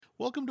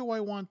Welcome to I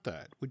Want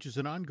That, which is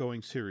an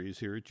ongoing series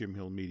here at Jim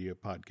Hill Media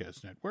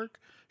Podcast Network,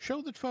 show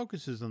that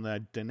focuses on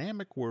that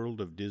dynamic world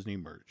of Disney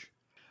merch.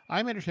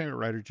 I'm entertainment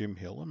writer Jim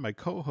Hill, and my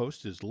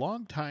co-host is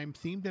longtime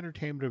themed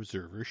entertainment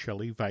observer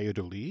Shelley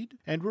Valladolid,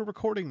 and we're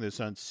recording this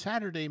on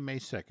Saturday, May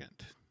 2nd.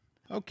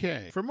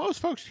 Okay, for most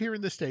folks here in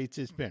the States,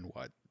 it's been,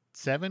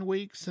 7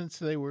 weeks since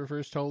they were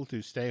first told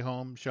to stay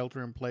home,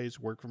 shelter in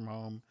place, work from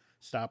home,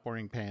 stop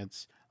wearing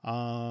pants.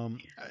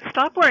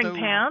 Stop wearing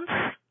pants?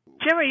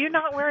 Jim, are you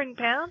not wearing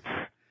pants?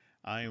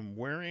 I am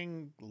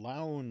wearing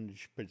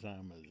lounge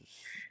pajamas.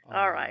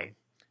 All right.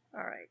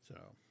 So,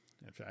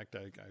 in fact,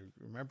 I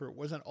remember it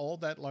wasn't all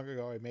that long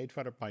ago I made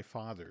fun of my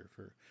father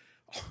for,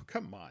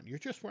 come on, you're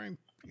just wearing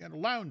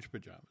lounge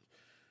pajamas.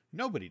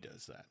 Nobody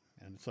does that.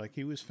 And it's like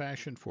he was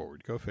fashion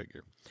forward. Go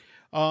figure.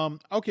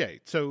 Okay,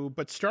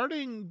 but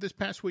starting this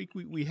past week,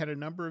 we had a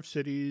number of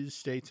cities,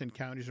 states, and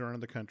counties around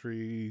the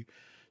country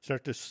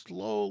start to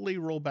slowly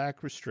roll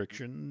back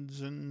restrictions.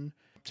 And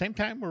same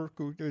time,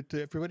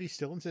 everybody's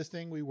still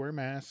insisting we wear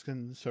masks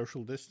and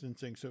social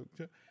distancing. So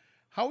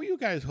how are you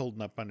guys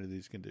holding up under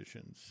these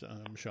conditions,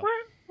 Michelle?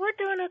 We're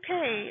doing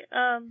okay.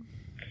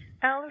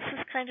 Alice is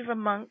kind of a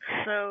monk,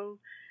 so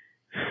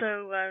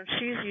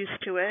she's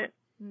used to it.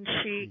 And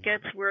she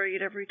gets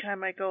worried every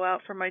time I go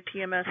out for my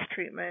TMS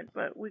treatment.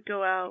 But we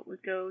go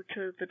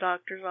to the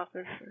doctor's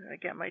office, I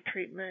get my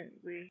treatment,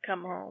 we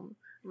come home,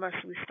 unless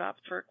we stop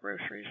for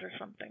groceries or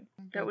something.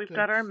 That we've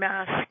got our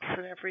masks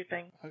and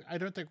everything. I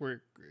don't think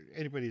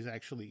anybody's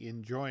actually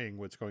enjoying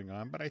what's going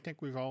on, but I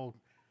think we've all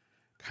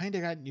kind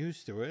of gotten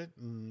used to it,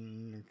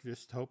 and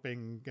just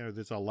hoping,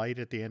 there's a light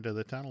at the end of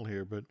the tunnel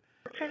here. But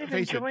we're kind of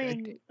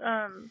enjoying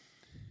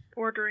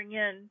ordering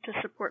in to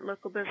support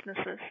local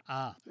businesses,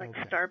 like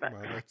okay. Starbucks.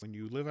 Well, when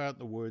you live out in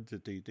the woods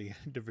at the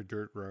end of a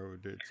dirt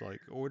road, it's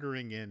like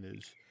ordering in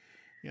is,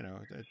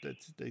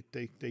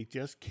 they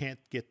just can't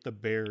get the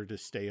bear to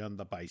stay on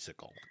the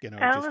bicycle.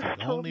 Alice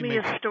told me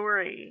a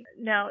story.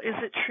 Now, is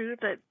it true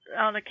that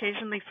on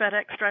occasion the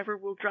FedEx driver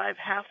will drive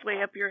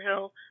halfway up your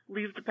hill,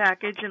 leave the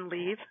package, and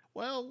leave?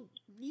 Well,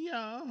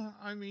 yeah.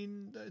 I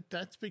mean,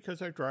 that's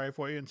because our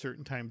driveway in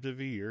certain times of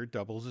the year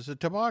doubles as a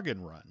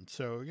toboggan run.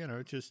 So,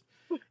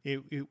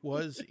 it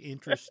was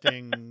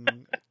interesting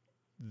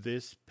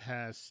this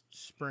past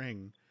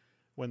spring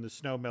when the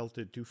snow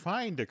melted to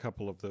find a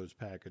couple of those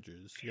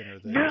packages.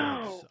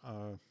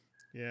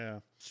 Yeah,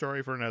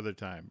 story for another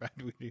time.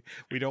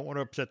 We don't want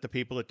to upset the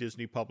people at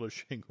Disney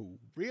Publishing who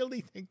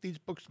really think these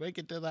books make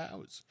it to the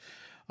house.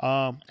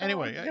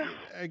 Anyway,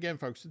 again,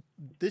 folks,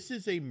 this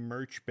is a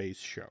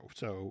merch-based show.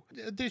 So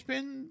there's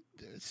been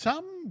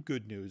some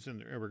good news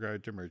in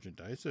regard to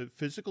merchandise.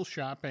 Physical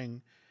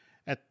shopping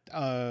at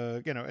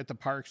the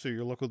parks or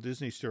your local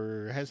Disney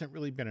store hasn't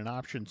really been an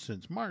option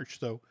since March,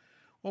 though.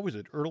 What was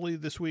it? Early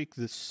this week,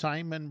 the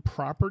Simon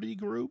Property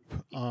Group,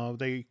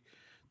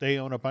 they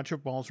own a bunch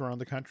of malls around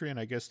the country, and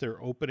I guess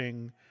they're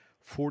opening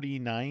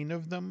 49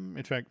 of them.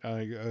 In fact,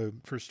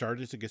 for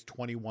starters, I guess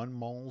 21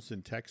 malls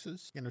in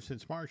Texas.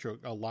 Since March,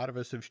 a lot of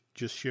us have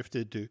just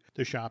shifted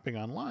to shopping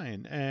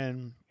online,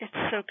 and it's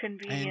so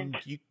convenient.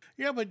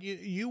 But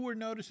you were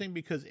noticing,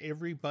 because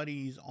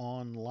everybody's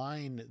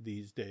online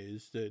these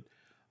days, that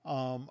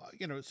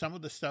some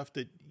of the stuff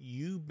that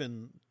you've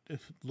been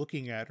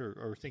looking at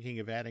or thinking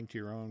of adding to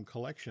your own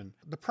collection,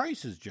 the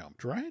prices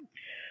jumped, right?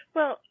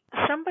 Well,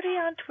 somebody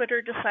on Twitter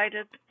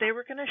decided that they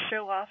were going to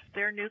show off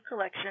their new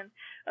collection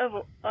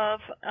of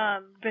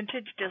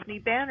vintage Disney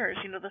banners,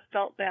 the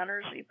felt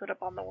banners that you put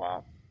up on the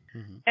wall.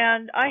 Mm-hmm.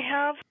 And I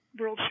have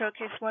World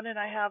Showcase one, and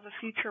I have a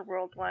Future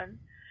World one,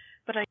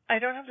 but I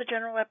don't have the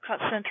General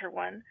Epcot Center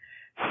one.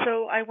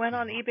 So I went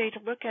on eBay to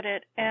look at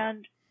it,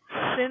 and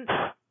since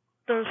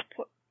those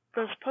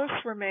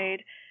posts were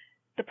made,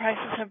 the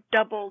prices have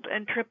doubled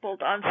and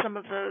tripled on some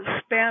of those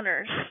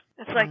banners.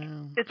 It's like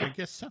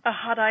it's a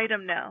hot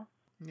item now.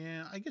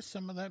 Yeah, I guess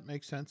some of that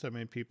makes sense. I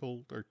mean,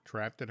 people are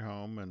trapped at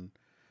home, and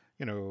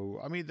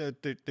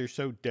they're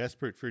so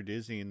desperate for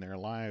Disney in their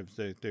lives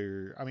that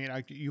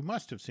you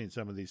must have seen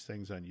some of these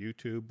things on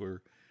YouTube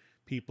where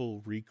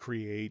people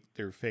recreate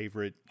their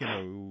favorite,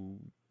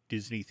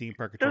 Disney theme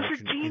park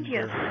attraction in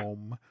their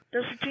home.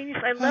 Those are genius.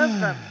 I love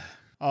them.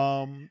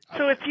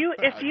 So if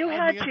you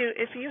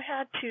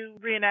had to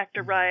reenact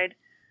a ride,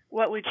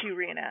 what would you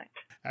reenact?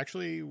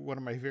 Actually, one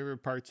of my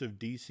favorite parts of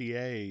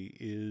DCA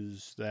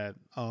is that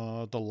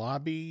the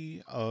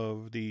lobby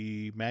of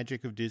the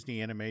Magic of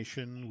Disney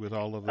Animation with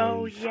all of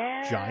those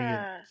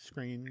giant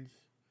screens.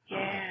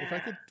 Yeah. If I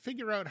could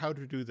figure out how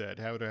to do that,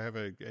 how to have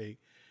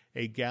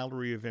a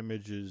gallery of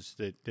images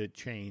that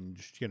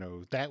changed,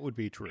 that would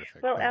be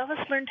terrific. Well, Alice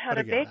learned how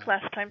to bake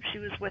last time she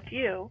was with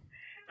you,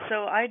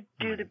 so I'd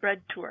do the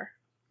bread tour.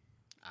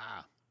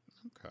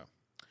 Okay.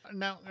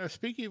 Now,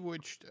 speaking of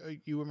which,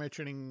 you were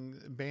mentioning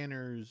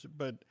banners,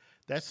 but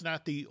that's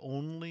not the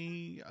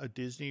only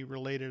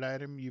Disney-related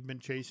item you've been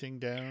chasing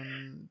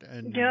down?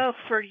 No,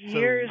 for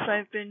years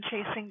I've been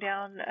chasing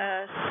down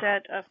a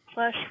set of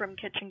plush from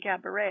Kitchen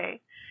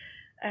Cabaret.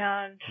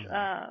 And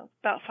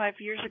about 5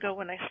 years ago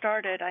when I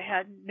started, I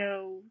had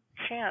no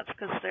chance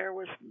because there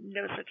was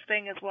no such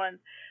thing as one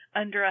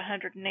under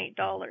 $108.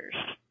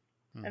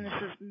 And this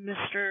is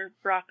Mr.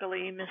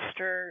 Broccoli,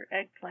 Mr.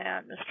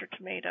 Eggplant, Mr.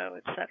 Tomato,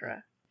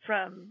 etc.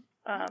 from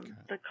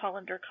the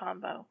Colander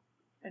Combo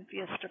and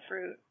Fiesta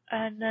Fruit.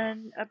 And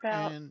then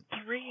about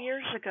 3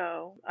 years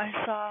ago, I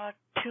saw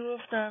two of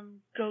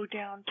them go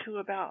down to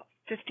about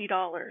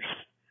 $50.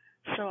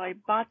 So I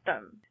bought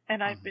them,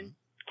 and I've been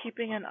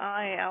keeping an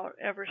eye out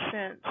ever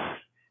since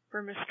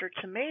for Mr.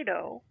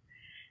 Tomato.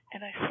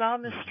 And I saw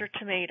Mr.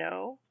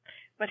 Tomato,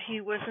 but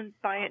he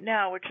wasn't buy it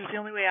now, which is the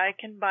only way I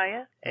can buy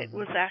it. It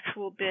was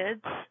actual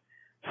bids.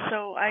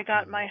 So I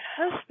got my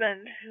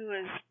husband, who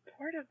is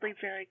reportedly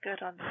very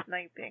good on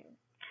sniping,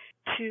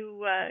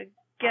 to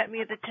get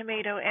me the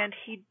tomato, and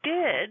he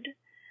did.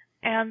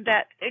 And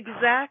that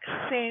exact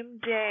same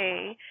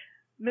day,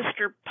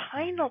 Mr.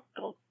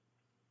 Pineapple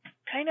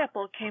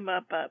came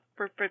up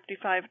for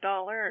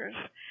 $55,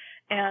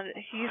 and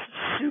he's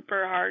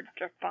super hard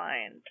to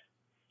find.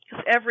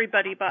 Because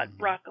everybody bought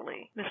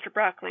broccoli, Mr.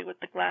 Broccoli with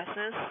the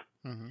glasses.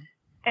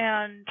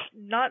 And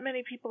not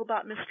many people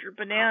bought Mr.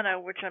 Banana,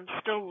 which I'm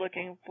still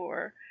looking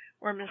for,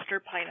 or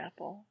Mr.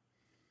 Pineapple.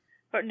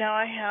 But now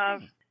I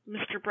have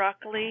Mr.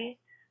 Broccoli,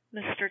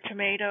 Mr.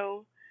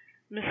 Tomato,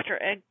 Mr.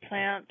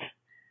 Eggplant,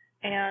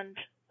 and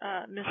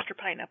Mr.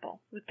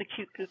 Pineapple with the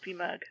cute, goofy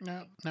mug.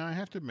 Now I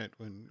have to admit,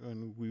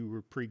 when we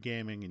were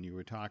pre-gaming and you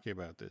were talking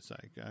about this,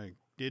 I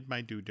did my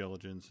due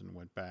diligence and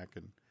went back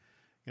and,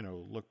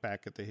 looked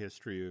back at the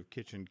history of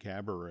Kitchen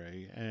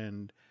Cabaret.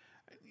 And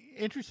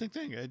interesting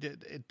thing,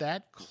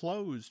 that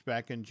closed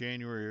back in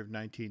January of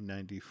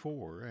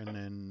 1994. And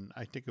then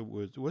I think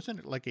wasn't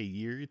it like a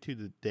year to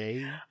the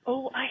day?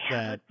 Oh, I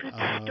have a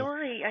good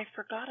story I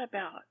forgot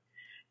about.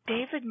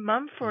 David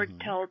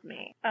Mumford told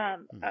me,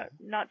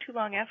 not too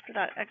long after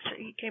that,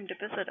 actually, he came to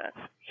visit us.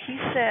 He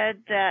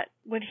said that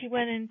when he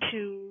went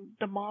into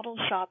the model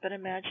shop at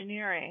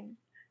Imagineering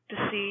to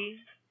see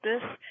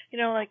this,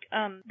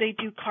 they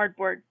do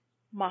cardboard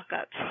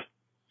mock-ups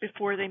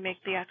before they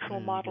make the actual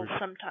model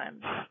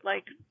sometimes,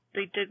 like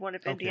they did one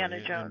of Indiana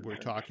Jones. And we're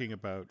talking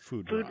about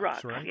Food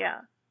Rocks, right?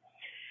 Yeah.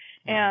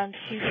 And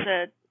he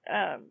said,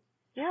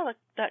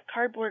 that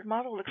cardboard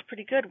model looks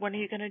pretty good. When are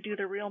you going to do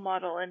the real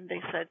model? And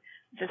they said,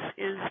 this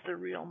is the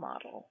real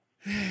model.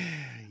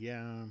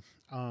 Yeah.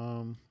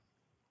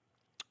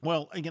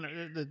 Well,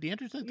 the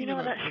interesting thing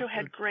that show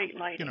had great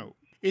lighting.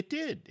 It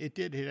did.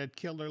 It had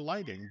killer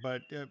lighting.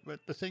 But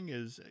the thing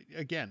is,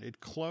 again, it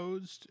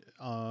closed.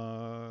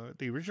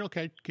 The original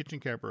Kitchen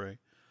Cabaret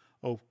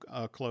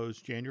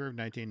closed January of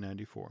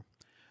 1994.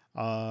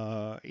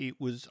 It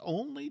was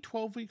only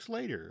 12 weeks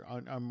later,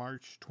 on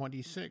March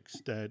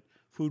 26th, that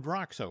Food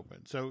Rocks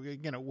opened. So,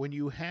 when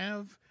you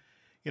have,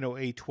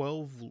 a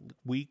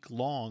 12-week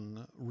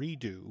long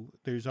redo,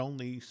 there's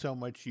only so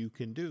much you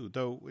can do.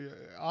 Though,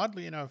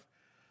 oddly enough,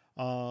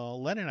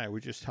 Len and I were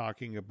just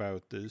talking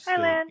about this. Hi,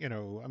 Len.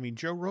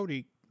 Joe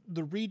Rohde,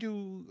 the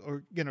redo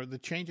or, the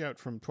change out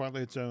from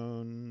Twilight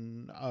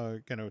Zone,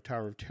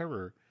 Tower of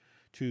Terror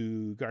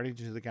to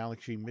Guardians of the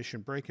Galaxy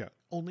Mission Breakout,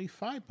 only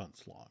 5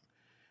 months long.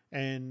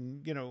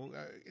 And,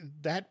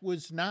 that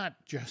was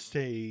not just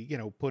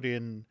put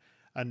in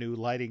a new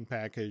lighting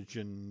package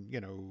and,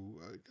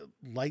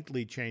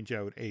 lightly change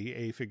out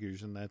AA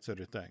figures and that sort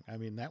of thing. I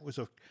mean, that was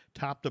a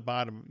top to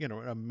bottom, an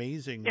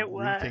amazing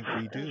rethink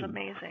redo. It was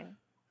amazing.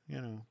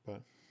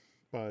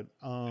 But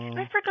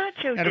I forgot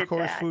Joe and did of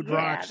course that. Food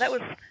Rocks.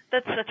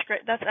 That's such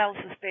great. That's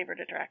Alice's favorite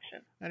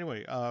attraction.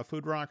 Anyway,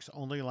 Food Rocks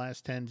only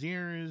lasts 10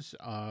 years.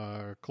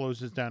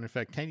 Closes down, in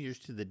fact, 10 years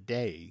to the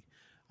day,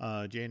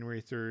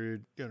 January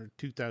 3rd,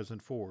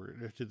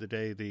 2004, to the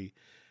day the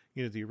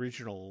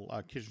original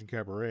Kitchen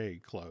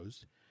Cabaret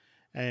closed.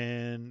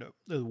 And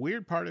the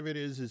weird part of it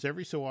is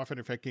every so often,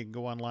 if I can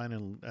go online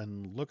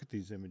and look at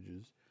these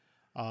images,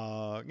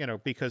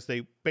 because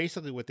they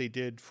basically what they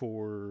did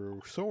for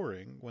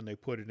Soaring when they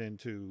put it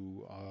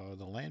into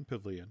the Land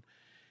Pavilion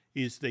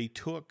is they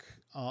took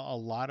a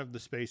lot of the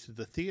space that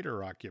the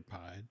theater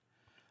occupied,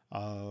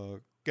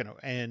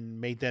 and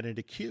made that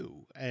into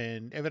queue.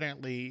 And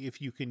evidently,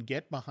 if you can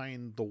get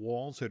behind the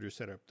walls that are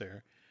set up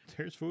there,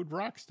 there's Food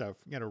Rock stuff,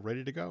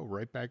 ready to go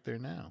right back there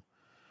now.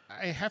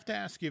 I have to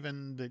ask,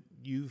 given that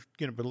you've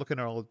been looking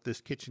at all of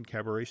this Kitchen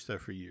Cabaret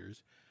stuff for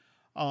years,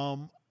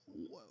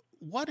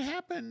 what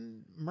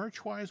happened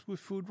merch-wise with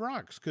Food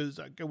Rocks? Because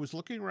I was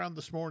looking around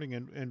this morning,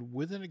 and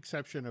with an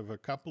exception of a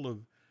couple of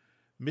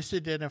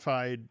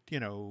misidentified,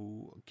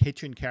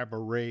 Kitchen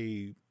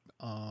Cabaret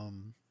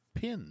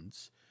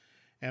pins,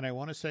 and I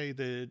want to say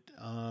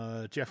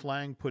that Jeff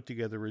Lang put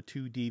together a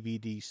 2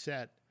 DVD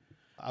set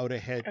out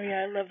ahead. Oh,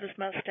 yeah, I love this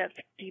Mouse-Stat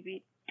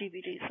DVDs. This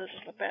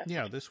is the best.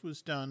 Yeah, this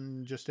was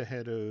done just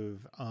ahead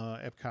of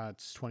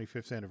Epcot's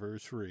 25th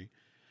anniversary.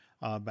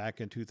 Back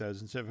in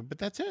 2007, but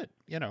that's it.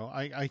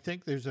 I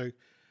think there's a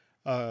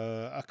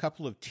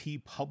couple of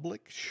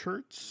TeePublic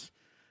shirts,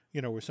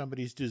 where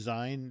somebody's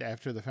designed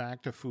after the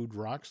fact a Food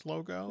Rocks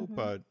logo,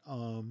 but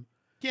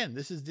again,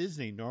 this is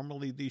Disney.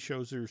 Normally, these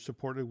shows are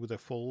supported with a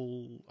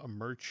full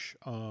merch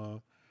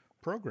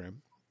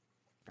program,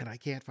 and I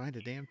can't find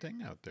a damn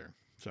thing out there.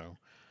 So,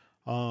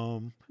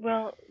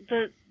 well,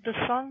 the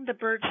song the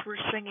birds were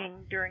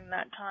singing during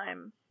that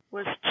time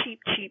was cheap,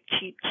 cheap,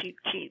 cheap, cheap,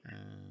 cheap.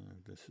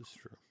 This is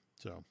true.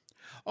 So,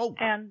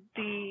 and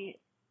the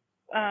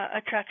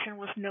attraction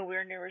was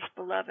nowhere near as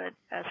beloved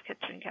as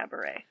Kitchen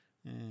Cabaret.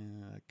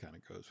 That kind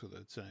of goes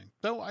without saying.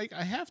 Though I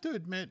have to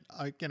admit,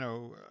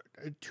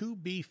 to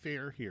be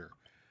fair here,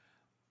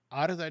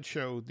 out of that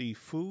show, the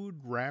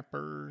food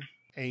wrapper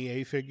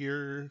AA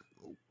figure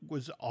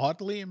was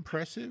oddly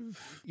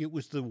impressive. It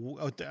was the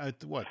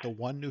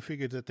one new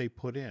figure that they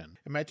put in.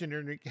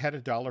 Imagine they had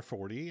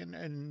 $1.40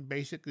 and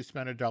basically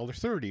spent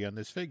 $1.30 on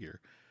this figure.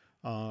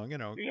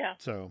 Yeah.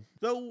 So,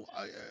 though,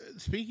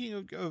 speaking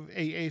of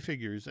AA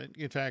figures,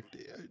 in fact,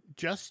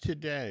 just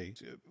today,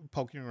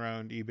 poking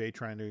around eBay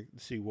trying to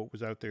see what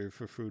was out there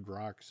for Food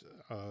Rocks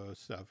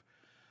stuff,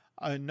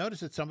 I noticed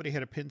that somebody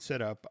had a pin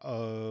set up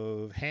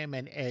of Ham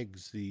and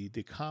Eggs, the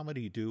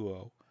comedy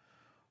duo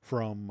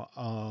from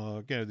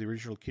the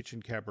original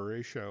Kitchen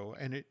Cabaret show,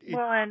 and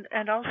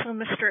and also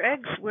Mr.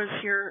 Eggs was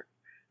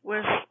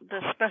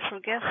the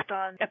special guest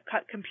on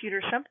Epcot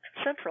Computer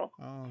Central.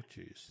 Oh,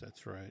 geez,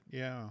 that's right.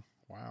 Yeah,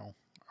 wow.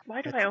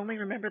 Why do I only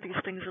remember these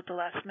things at the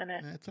last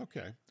minute? That's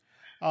okay.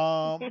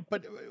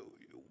 But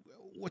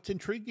what's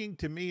intriguing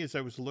to me is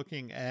I was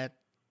looking at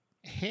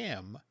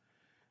Ham.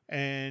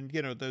 And,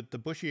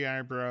 the bushy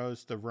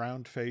eyebrows, the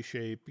round face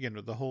shape,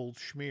 the whole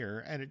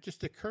schmear. And it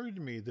just occurred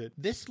to me that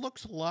this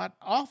looks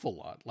awful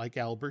lot like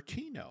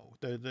Albertino.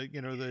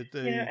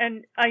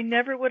 And I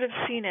never would have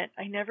seen it.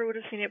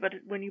 But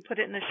when you put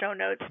it in the show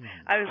notes,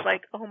 I was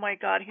like, oh my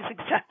God, he's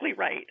exactly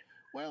right.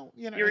 Well,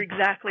 you're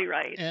exactly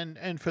right.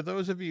 And for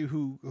those of you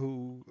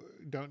who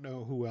don't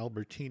know who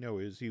Albertino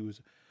is, he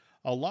was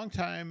a long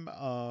time,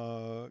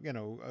 a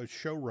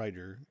show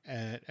writer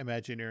at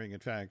Imagineering. In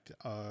fact,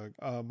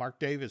 Mark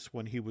Davis,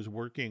 when he was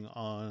working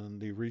on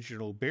the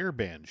original Bear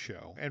Band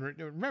show. And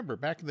remember,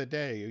 back in the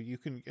day, you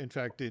can, in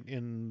fact,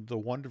 in the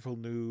wonderful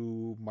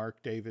new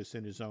Mark Davis,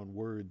 in his own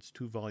words,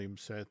 2-volume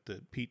set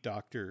that Pete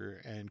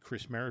Docter and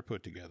Chris Merritt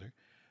put together.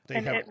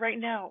 Right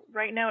now,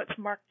 it's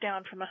marked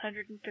down from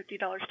 $150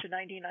 to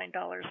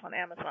 $99 on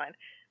Amazon.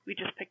 We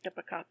just picked up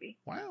a copy.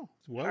 Wow,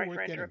 it's well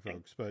worth getting,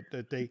 folks. But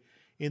that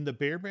in the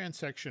Bear Band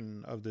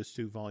section of this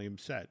 2-volume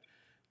set,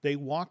 they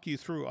walk you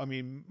through. I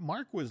mean,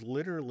 Mark was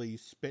literally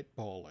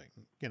spitballing.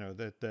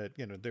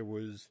 There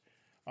was,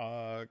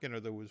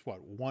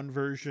 one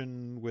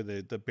version where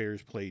the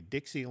Bears played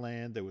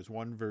Dixieland. There was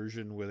one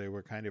version where they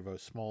were kind of a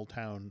small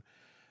town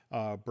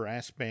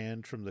brass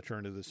band from the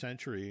turn of the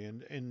century,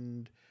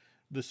 and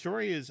the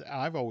story is,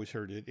 I've always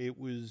heard it. It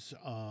was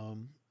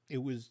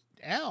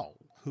Al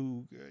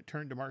who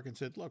turned to Mark and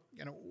said, "Look,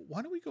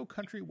 why don't we go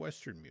country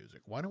western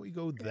music? Why don't we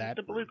go that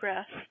the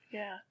bluegrass?"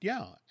 Yeah.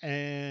 Yeah,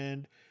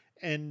 and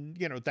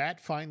that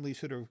finally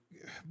sort of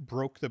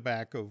broke the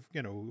back of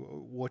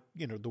what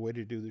the way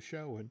to do the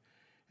show,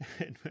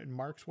 and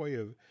Mark's way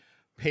of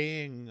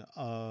paying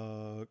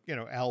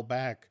Al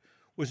back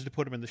was to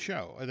put him in the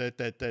show.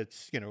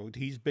 That's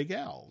he's Big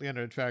Al.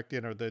 In fact,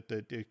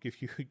 that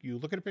if you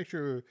look at a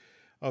picture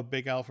of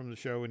Big Al from the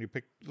show and you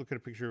look at a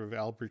picture of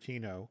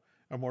Albertino,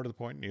 or more to the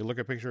point, and you look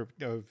at a picture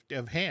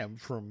of Ham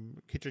from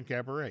Kitchen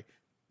Cabaret,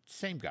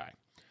 same guy.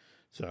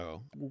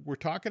 So we're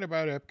talking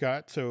about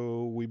Epcot,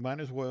 so we might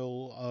as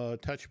well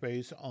touch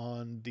base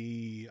on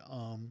the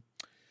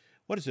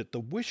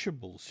the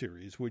Wishable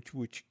series,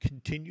 which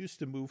continues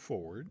to move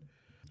forward.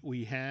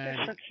 They're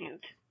so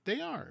cute. They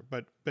are,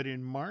 but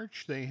in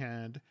March they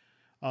had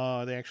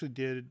they actually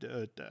did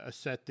a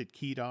set that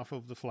keyed off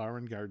of the Flower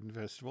and Garden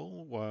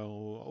Festival,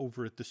 while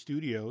over at the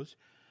studios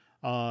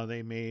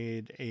they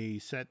made a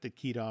set that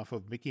keyed off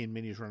of Mickey and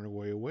Minnie's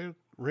Runaway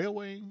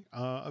Railway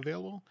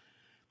available.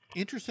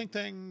 Interesting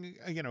thing,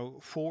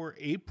 for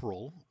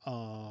April,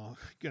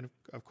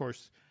 of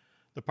course,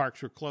 the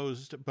parks were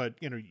closed, but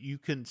you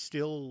can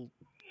still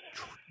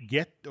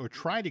get or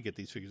try to get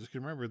these figures. Because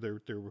remember,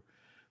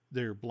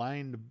 they're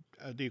blind,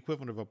 the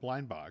equivalent of a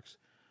blind box.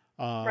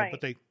 Right.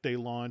 But they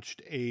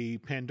launched a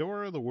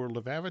Pandora, the World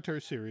of Avatar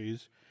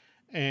series,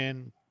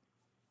 and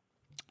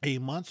a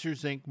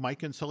Monsters, Inc.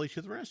 Mike and Sully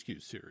to the Rescue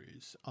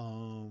series.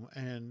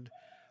 And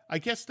I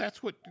guess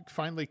that's what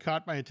finally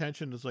caught my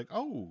attention, is like,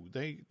 oh,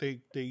 they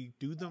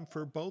do them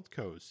for both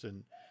coasts.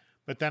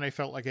 But then I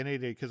felt like an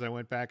idiot because I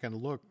went back and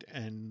looked,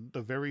 and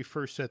the very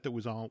first set that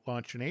was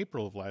launched in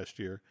April of last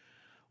year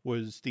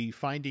was the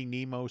Finding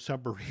Nemo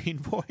submarine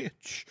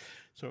voyage.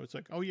 So it's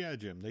like, oh yeah,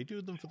 Jim, they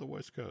do them for the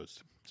West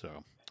Coast.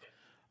 So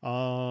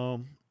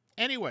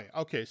anyway,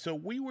 okay, so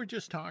we were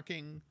just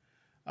talking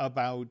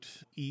about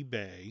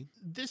eBay.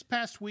 This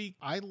past week,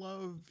 I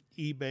love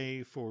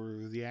eBay for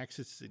the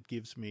access it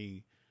gives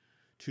me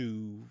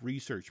to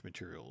research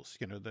materials,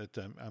 that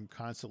I'm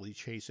constantly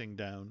chasing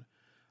down,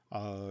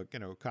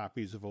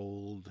 copies of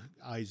old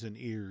Eyes and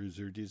Ears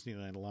or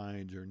Disneyland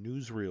Lines or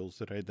newsreels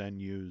that I then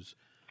use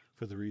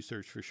for the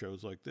research for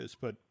shows like this.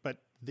 But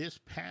this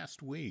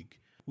past week,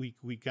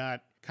 we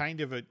got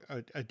kind of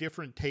a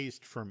different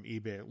taste from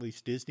eBay. At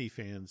least Disney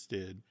fans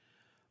did.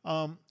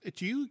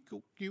 Do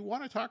you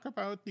want to talk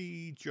about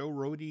the Joe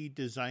Rohde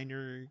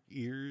designer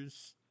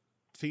ears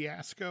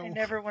fiasco? I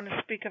never want to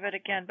speak of it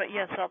again, but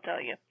yes, I'll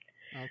tell you.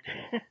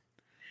 Okay.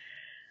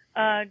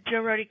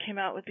 Joe Rohde came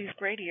out with these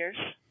great ears,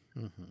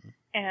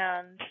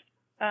 and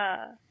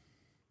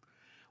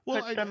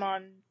put them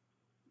on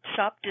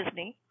Shop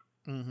Disney.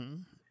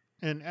 And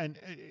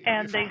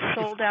they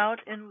sold out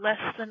in less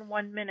than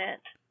 1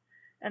 minute,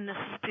 and this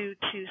is due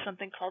to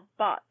something called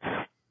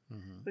bots,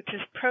 which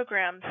is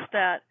programs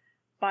that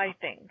buy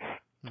things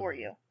for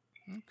you.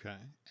 Okay.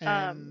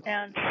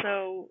 And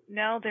so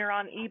now they're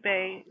on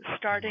eBay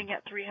starting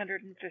at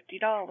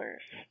 $350,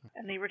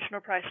 and the original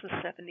price was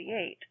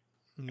 $78.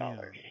 Yeah.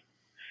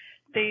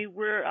 They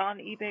were on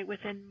eBay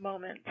within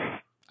moments.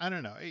 I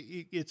don't know.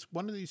 It's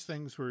one of these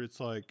things where it's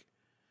like,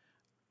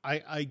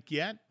 I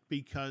get,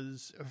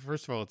 because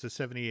first of all, it's a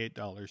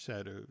 $78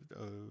 set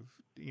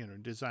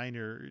of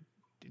designer,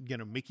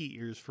 Mickey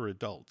ears for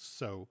adults.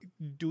 So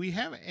do we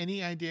have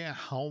any idea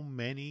how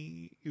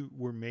many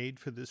were made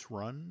for this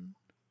run?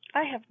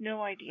 I have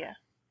no idea.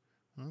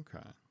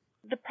 Okay.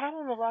 The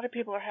problem a lot of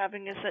people are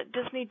having is that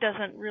Disney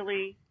doesn't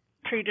really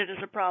treat it as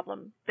a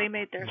problem. They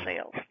made their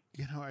sales.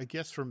 I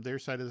guess from their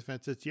side of the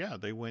fence,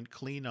 they went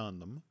clean on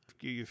them.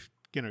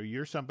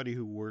 You're somebody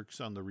who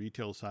works on the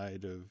retail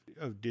side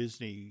of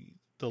Disney.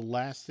 The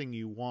last thing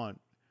you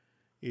want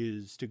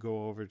is to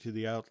go over to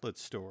the outlet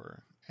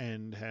store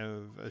and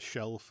have a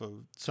shelf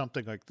of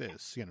something like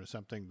this,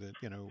 something that,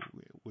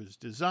 was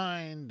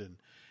designed and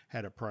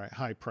had a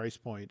high price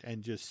point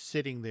and just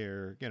sitting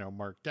there,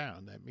 marked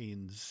down. That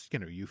means,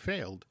 you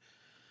failed.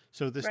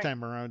 So this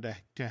time around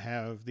to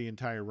have the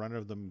entire run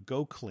of them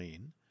go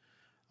clean,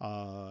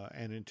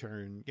 and in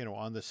turn,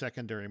 on the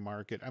secondary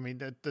market. I mean,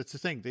 that's the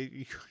thing.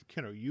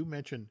 You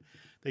mentioned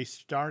they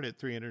start at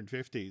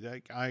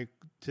 $350.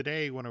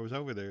 Today when I was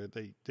over there,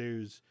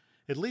 there's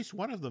at least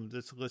one of them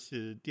that's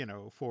listed,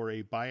 for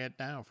a buy it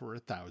now for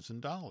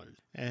 $1,000.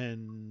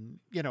 And,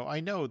 I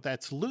know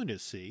that's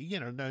lunacy.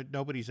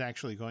 Nobody's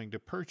actually going to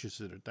purchase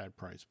it at that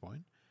price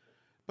point.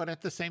 But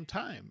at the same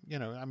time,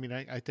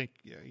 I think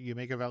you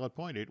make a valid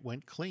point. It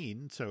went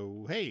clean.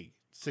 So, hey,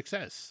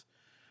 success,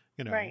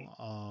 Right.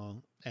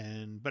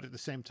 But at the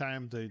same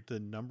time, the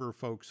number of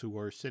folks who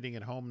are sitting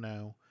at home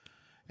now,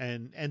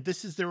 and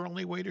this is their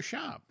only way to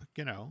shop,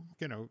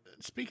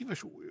 Speaking of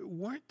which,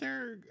 weren't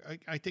there,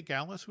 I think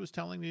Alice was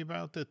telling me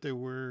about that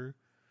there've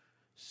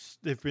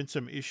been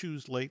some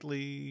issues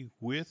lately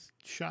with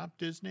Shop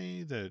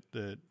Disney that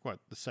the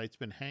site's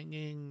been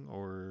hanging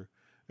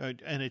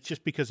and it's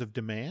just because of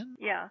demand?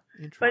 Yeah.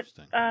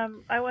 Interesting. But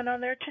I went on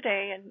there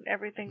today, and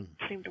everything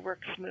seemed to work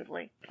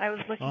smoothly. I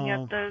was looking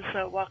at those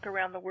walk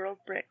around the world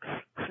bricks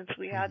since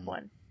we had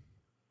one.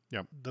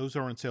 Yep. Those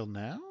are on sale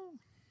now?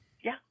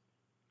 Yeah.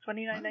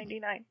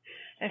 $29.99.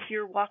 If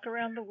you're walk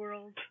around the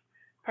world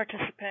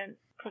participant,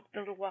 click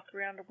the little walk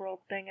around the world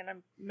thing,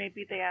 and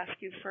maybe they ask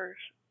you first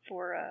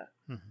for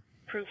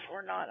proof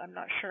or not. I'm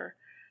not sure.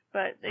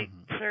 But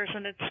there's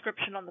an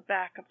inscription on the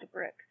back of the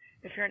brick.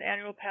 If you're an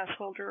annual pass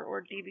holder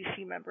or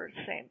DVC member, it's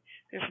the same.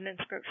 There's an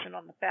inscription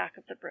on the back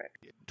of the brick.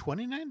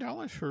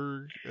 $29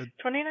 for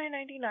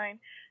 $29.99.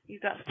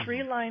 You've got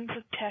 3 lines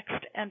of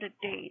text and a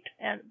date,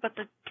 but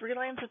the 3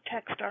 lines of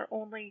text are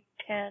only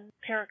 10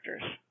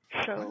 characters.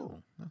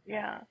 So,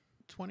 yeah.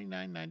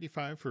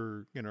 $29.95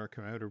 for a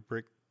commuter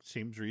brick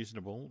seems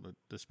reasonable,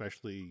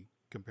 especially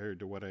compared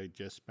to what I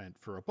just spent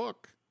for a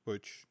book,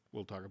 which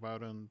we'll talk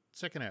about on the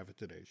second half of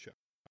today's show.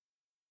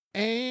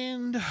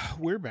 And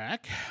we're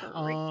back.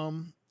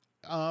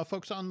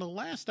 Folks, on the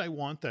last I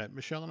Want That,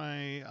 Michelle and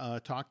I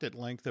talked at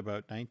length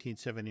about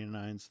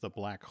 1979's The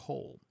Black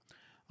Hole,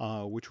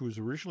 which was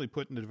originally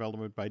put into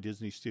development by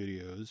Disney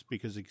Studios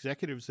because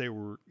executives there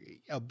were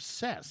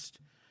obsessed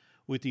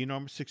with the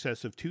enormous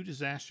success of 2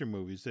 disaster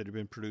movies that had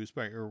been produced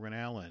by Irwin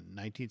Allen,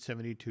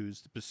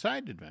 1972's The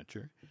Poseidon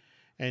Adventure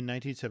and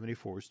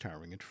 1974's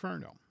Towering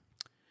Inferno.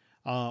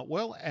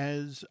 Well,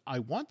 as I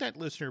Want That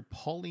listener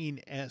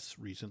Pauline S.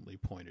 recently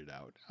pointed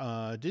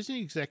out,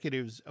 Disney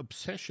executives'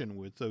 obsession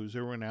with those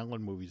Irwin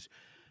Allen movies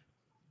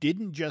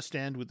didn't just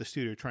end with the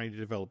studio trying to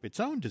develop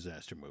its own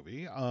disaster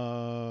movie,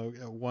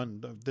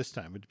 one this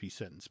time would be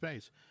set in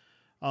space.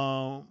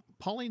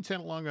 Pauline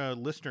sent along a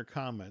listener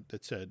comment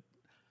that said,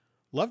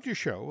 "Loved your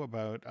show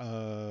about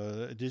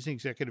Disney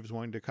executives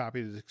wanting to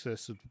copy the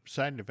success of the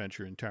Poseidon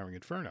Adventure and Towering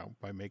Inferno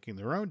by making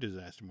their own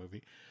disaster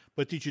movie.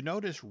 But did you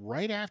notice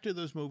right after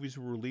those movies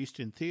were released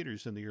in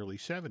theaters in the early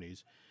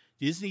 70s,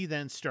 Disney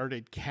then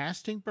started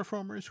casting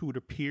performers who had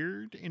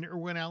appeared in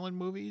Irwin Allen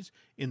movies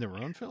in their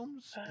own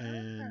films?"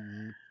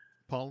 And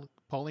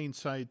Pauline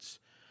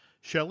cites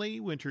Shelley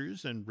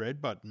Winters and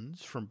Red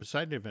Buttons from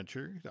Poseidon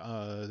Adventure.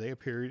 They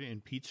appeared in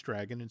Pete's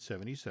Dragon in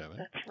 77.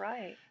 That's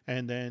right.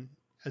 And then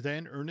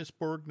Ernest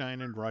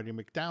Borgnine and Roddy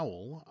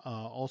McDowell,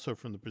 also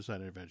from the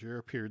Poseidon Adventure,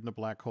 appeared in The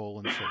Black Hole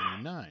in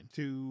 79.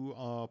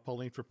 To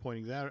Pauline for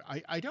pointing that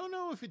out. I don't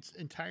know if it's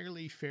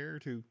entirely fair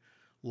to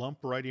lump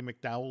Roddy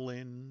McDowall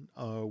in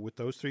with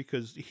those three,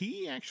 because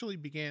he actually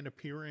began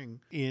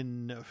appearing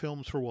in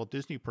films for Walt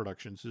Disney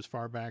Productions as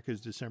far back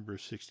as December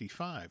of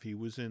 '65. He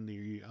was in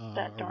the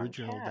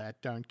original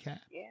That Darn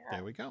Cat. Yeah.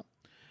 There we go.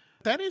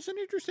 That is an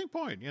interesting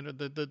point. You know,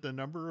 the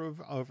number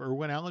of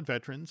Irwin Allen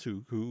veterans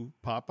who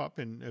pop up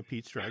in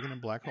Pete's Dragon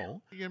and Black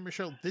Hole. Yeah,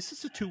 Michelle, this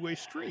is a two-way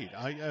street.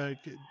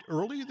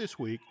 Earlier this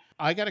week,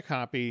 I got a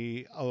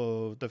copy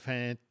of the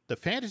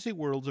Fantasy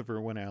Worlds of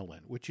Irwin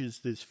Allen, which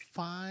is this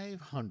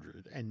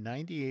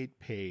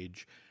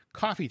 598-page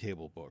coffee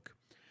table book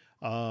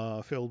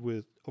filled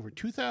with over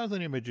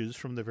 2,000 images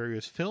from the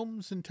various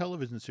films and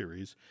television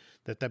series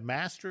that the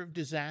Master of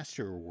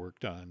Disaster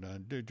worked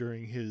on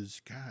during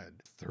his,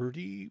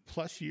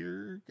 30-plus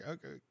year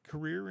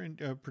career in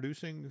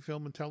producing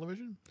film and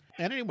television.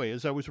 And anyway,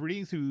 as I was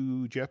reading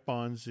through Jeff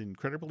Bond's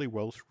incredibly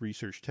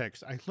well-researched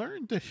text, I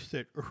learned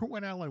that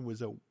Irwin Allen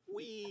was a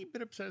wee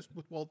bit obsessed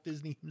with Walt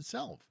Disney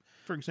himself.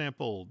 For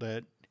example,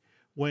 that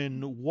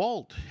when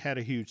Walt had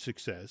a huge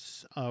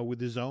success with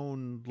his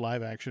own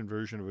live-action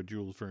version of a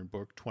Jules Verne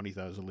book,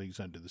 20,000 Leagues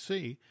Under the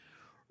Sea,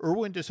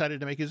 Irwin decided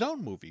to make his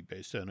own movie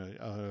based on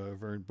a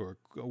Verne book,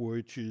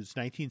 which is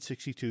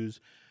 1962's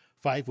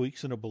 5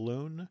 Weeks in a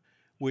Balloon,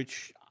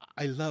 which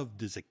I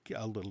loved as a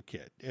little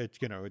kid.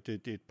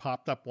 It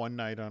popped up one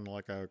night on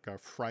like a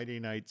Friday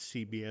night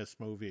CBS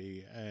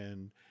movie,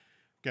 and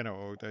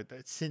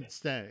since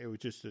then it was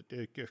just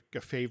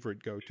a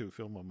favorite go-to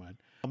film of mine.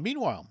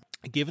 Meanwhile,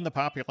 given the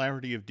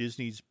popularity of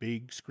Disney's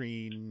big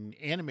screen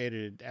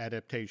animated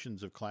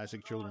adaptations of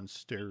classic children's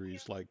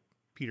stories like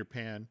Peter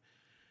Pan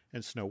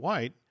and Snow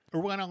White,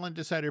 Irwin Allen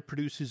decided to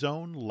produce his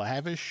own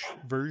lavish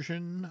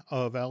version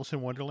of Alice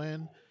in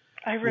Wonderland.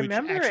 I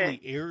remember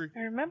it. Aired, I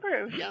remember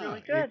it was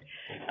really good.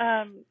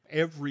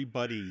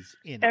 Everybody's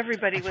in it.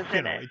 Everybody was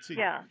in it.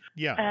 Yeah.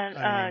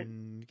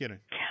 And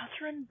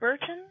Catherine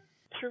Burton,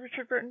 Sir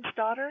Richard Burton's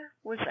daughter,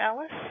 was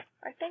Alice,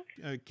 I think.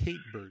 Kate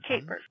Burton.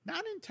 Kate Burton.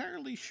 Not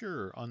entirely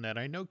sure on that.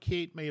 I know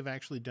Kate may have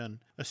actually done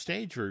a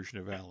stage version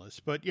of Alice,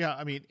 but yeah,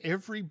 I mean,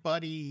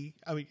 everybody.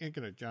 I mean,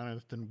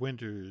 Jonathan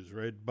Winters,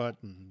 Red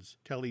Buttons,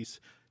 Telly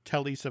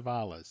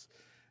Savalas.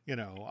 Everybody's in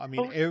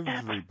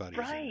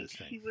this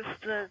thing. He was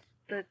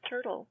the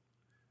turtle,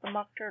 the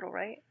mock turtle,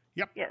 right?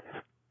 Yep. Yes.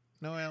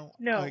 No,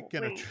 wait.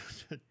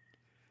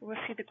 Was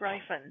he the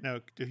Gryphon? No,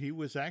 he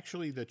was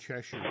actually the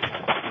Cheshire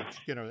Cat, which,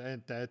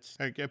 and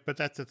but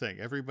that's the thing.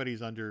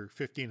 Everybody's under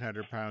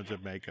 1,500 pounds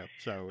of makeup,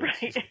 so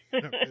it's,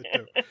 and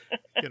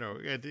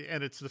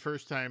it's the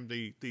first time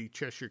the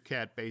Cheshire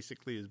Cat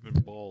basically has been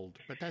bald,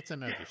 but that's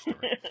another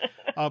story.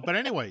 But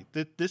anyway,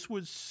 this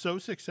was so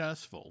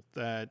successful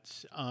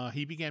that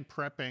he began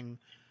prepping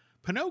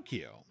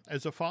Pinocchio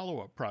as a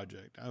follow-up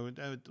project.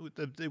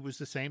 It was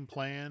the same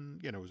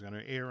plan. It was going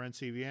to air on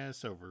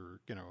CBS over,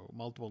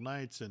 multiple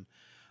nights. And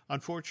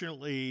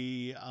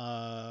unfortunately,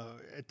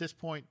 at this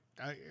point,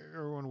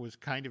 Irwin was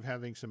kind of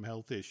having some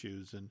health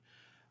issues and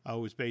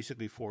was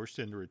basically forced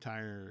into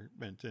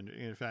retirement. And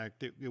in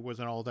fact, it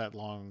wasn't all that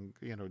long,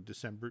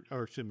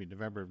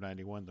 November of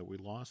 '91 that we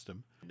lost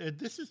him. And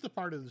this is the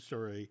part of the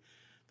story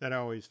that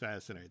always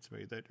fascinates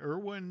me, that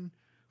Irwin,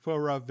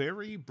 for a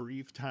very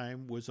brief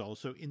time, was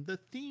also in the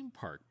theme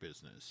park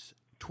business.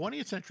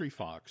 20th Century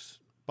Fox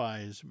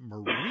buys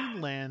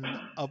Marineland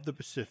of the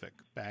Pacific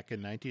back in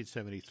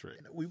 1973.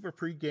 We were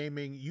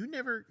pre-gaming. You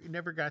never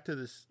got to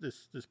this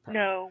part.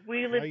 No,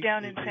 we lived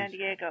down in San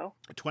Diego.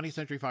 20th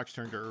Century Fox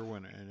turned to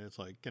Irwin, and it's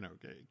like,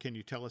 can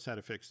you tell us how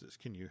to fix this?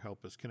 Can you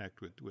help us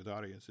connect with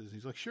audiences?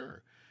 He's like,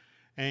 sure.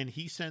 And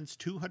he sends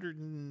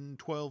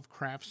 212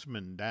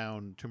 craftsmen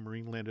down to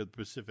Marineland of the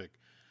Pacific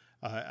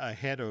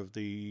ahead of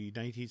the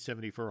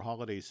 1974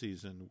 holiday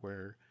season,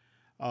 where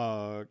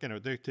they're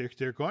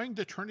going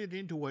to turn it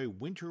into a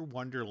winter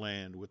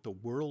wonderland with the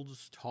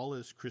world's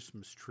tallest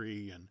Christmas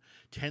tree and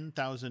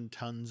 10,000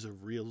 tons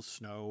of real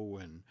snow.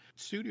 And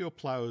studio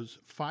plows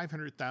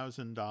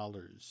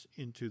 $500,000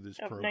 into this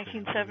program.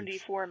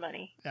 1974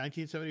 money.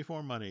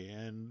 1974 money,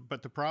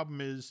 but the problem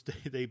is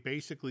they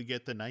basically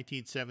get the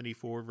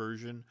 1974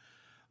 version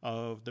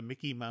of the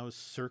Mickey Mouse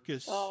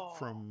Circus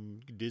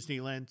from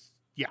Disneyland.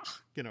 Yeah,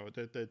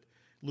 that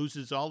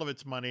loses all of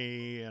its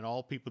money, and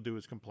all people do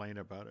is complain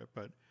about it.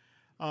 But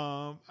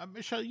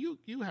Michelle,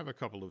 you have a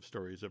couple of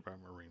stories about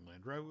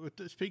Marineland, right?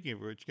 Speaking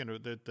of which,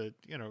 that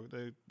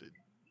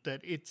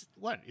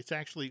it's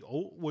actually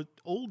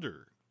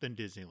older than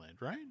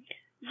Disneyland, right?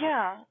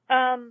 Yeah.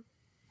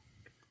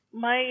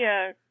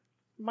 My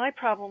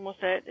problem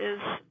with it is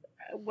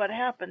what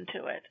happened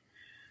to it.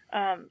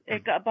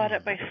 It got bought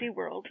up by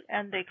SeaWorld,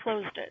 and they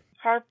closed it.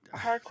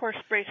 Hardcore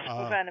Space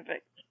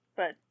Bovanovic,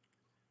 but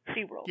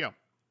SeaWorld. Yeah.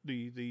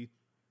 The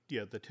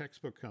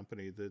textbook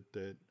company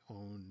that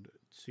owned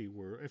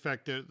SeaWorld. In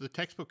fact, the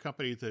textbook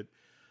company that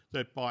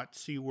bought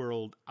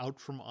SeaWorld out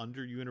from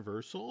under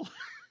Universal.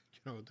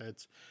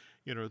 That's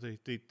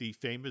the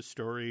famous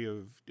story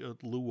of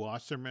Lou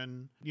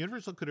Wasserman.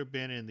 Universal could have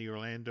been in the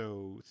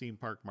Orlando theme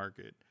park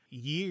market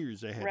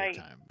years ahead of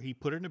time. He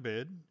put in a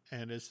bid,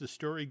 and as the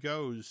story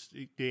goes,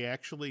 they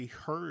actually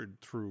heard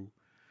through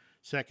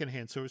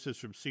secondhand sources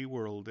from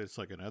SeaWorld. It's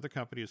like another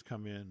company has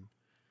come in,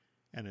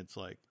 and it's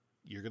like,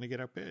 you're going to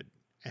get outbid.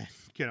 And,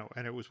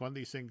 and it was one of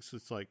these things.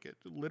 It's like,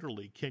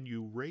 literally, can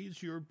you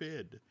raise your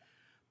bid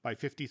by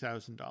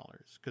 $50,000?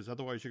 Because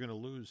otherwise you're going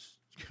to lose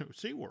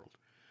SeaWorld.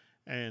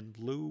 And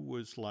Lou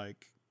was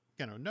like,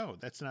 no,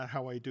 that's not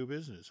how I do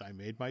business. I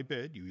made my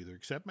bid. You either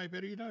accept my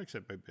bid or you don't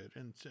accept my bid.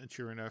 And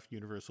sure enough,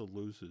 Universal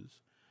loses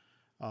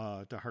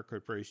to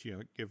Harcourt Brace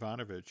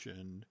Yovanovitch.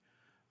 And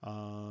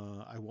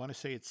I want to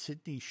say it's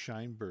Sidney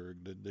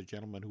Sheinberg, the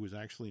gentleman who was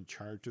actually in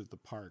charge of the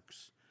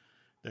parks,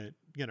 that,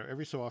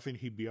 every so often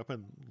he'd be up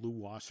in Lou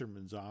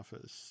Wasserman's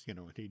office, and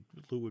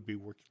Lou would be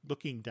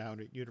looking down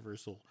at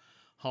Universal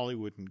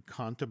Hollywood and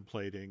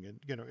contemplating. And,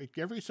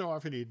 every so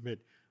often he'd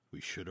admit,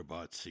 we should have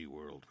bought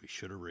SeaWorld. We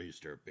should have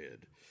raised our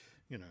bid.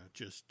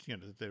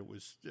 That it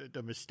was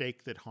a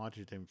mistake that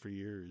haunted him for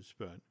years.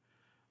 But,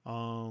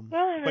 in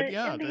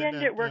the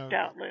end, it worked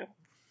out, Lou.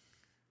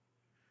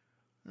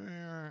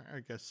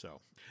 I guess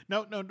so.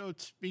 No.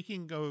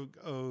 Speaking of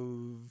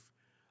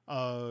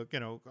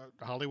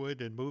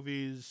Hollywood and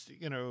movies,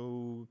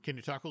 can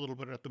you talk a little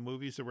bit about the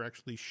movies that were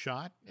actually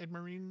shot at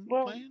Marineland?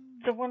 Well,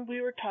 the one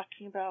we were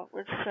talking about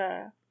was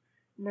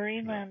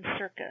Marineland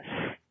Circus,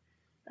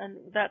 and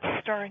that's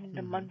starring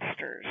the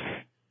Munsters.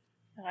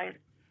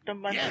 The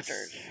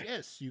Munsters.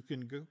 Yes, you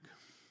can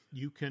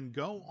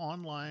go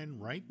online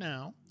right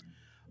now.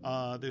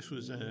 This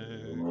was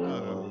a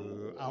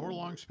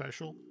hour-long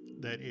special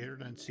that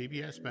aired on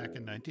CBS back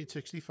in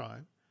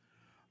 1965.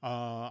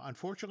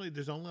 Unfortunately,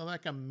 there's only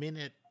like a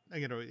minute.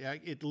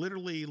 It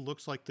literally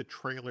looks like the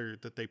trailer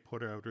that they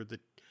put out, or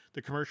the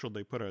commercial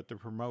they put out to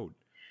promote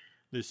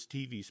this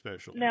TV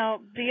special.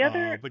 Now, the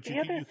other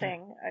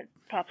thing that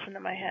pops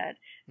into my head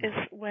is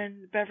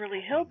when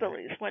Beverly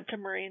Hillbillies went to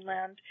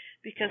Marineland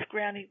because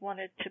Granny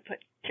wanted to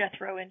put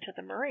Jethro into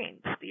the Marines,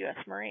 the U.S.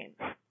 Marines.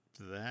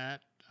 That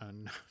I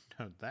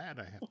have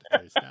to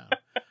trace down.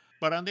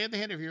 But on the other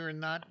hand, if you're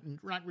not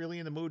really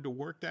in the mood to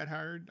work that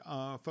hard,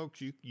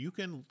 folks, you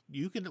can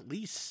at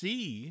least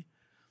see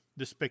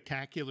the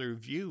spectacular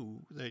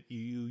view that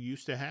you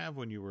used to have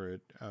when you were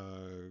at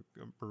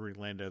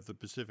Marineland of the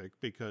Pacific,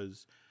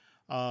 because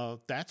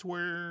that's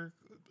where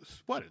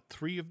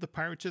 3 of the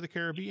Pirates of the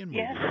Caribbean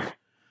movies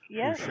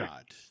were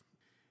shot.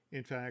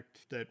 In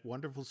fact, that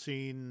wonderful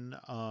scene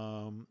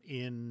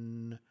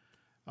in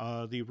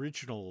the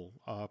original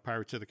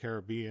Pirates of the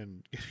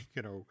Caribbean,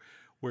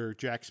 where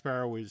Jack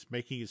Sparrow is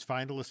making his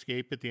final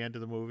escape at the end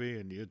of the movie,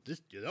 and you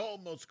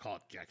almost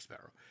caught Jack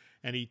Sparrow,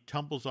 and he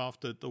tumbles off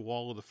the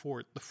wall of the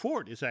fort. The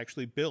fort is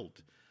actually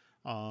built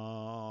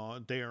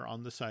there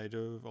on the site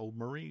of Old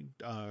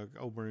Marineland of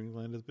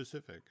the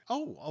Pacific.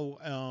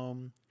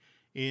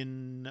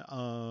 In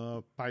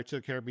Pirates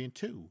of the Caribbean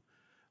 2,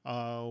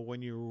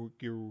 when you're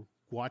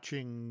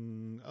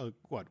watching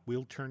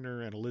Will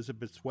Turner and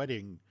Elizabeth's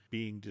wedding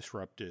being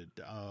disrupted,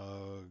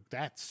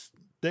 that's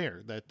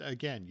there. That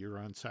again, you're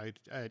on site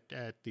at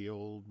the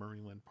old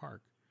Marineland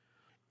Park.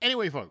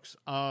 Anyway, folks,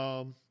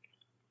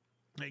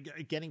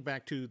 getting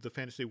back to the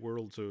fantasy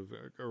worlds of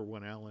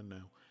Irwin Allen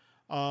now.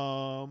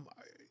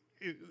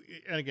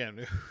 And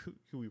again,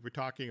 we were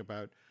talking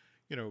about,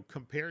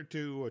 compared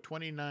to a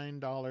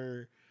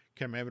 $29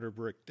 commemorative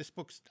brick, this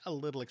book's a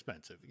little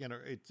expensive.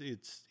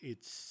 It's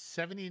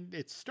 $70.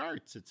 It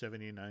starts at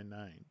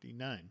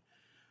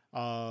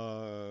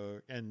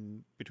 $79.99.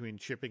 And between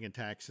shipping and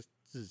taxes,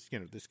 this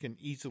can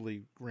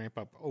easily ramp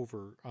up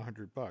over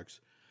 $100.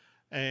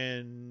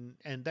 And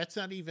that's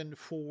not even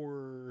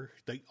for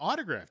the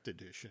autographed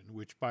edition,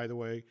 which, by the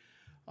way,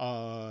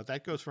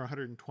 that goes for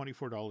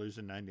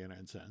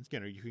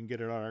 $124.99. You can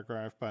get it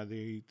autographed by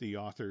the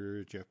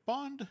author Jeff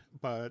Bond,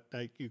 but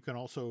you can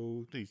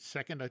also, the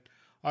second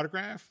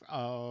autograph,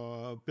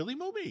 Billy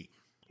Moby.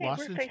 Hey,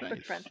 we're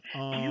Facebook friends.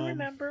 Do you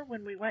remember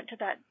when we went to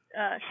that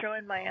show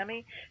in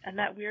Miami and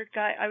that weird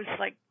guy, I was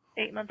like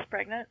 8 months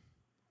pregnant.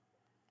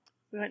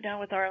 We went down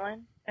with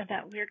Arlen, and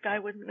that weird guy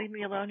wouldn't leave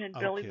me alone, and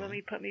Billy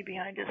Mooney put me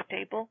behind his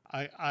table.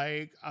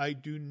 I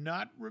do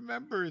not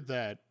remember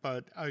that,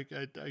 but I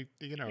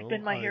He's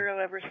been my hero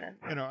ever since.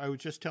 I was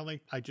just telling.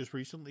 I just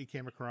recently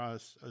came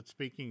across.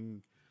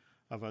 Speaking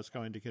of us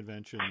going to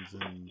conventions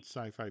and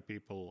sci-fi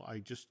people, I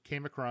just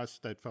came across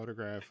that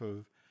photograph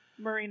of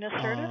Marina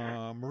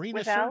Sirtis. Marina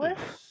with Sirtis.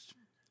 Alice?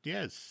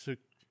 Yes,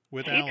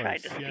 with she Alice. She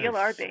tried to steal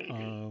our baby.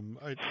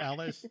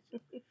 Alice.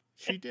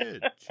 She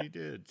did. She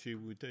did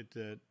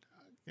that.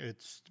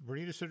 It's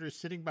Marina Sirtis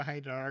sitting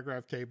behind an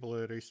autograph table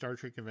at a Star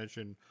Trek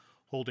convention,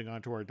 holding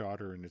on to our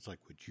daughter, and it's like,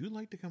 would you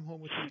like to come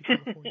home with me to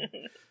California?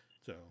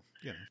 So,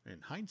 in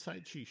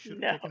hindsight, she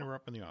should have taken her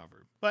up on the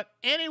offer. But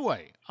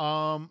anyway,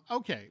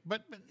 okay.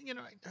 But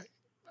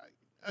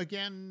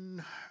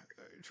again,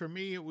 for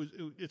me,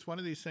 it's one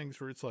of these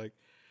things where it's like,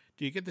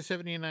 do you get the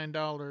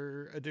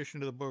 $79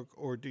 edition of the book,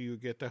 or do you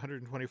get the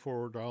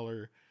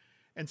 $124?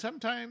 And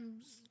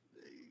sometimes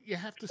you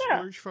have to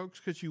splurge, folks,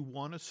 because you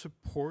want to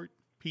support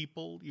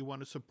people, you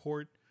want to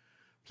support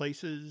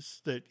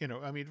places that,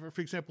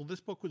 for example,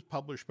 this book was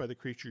published by the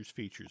Creatures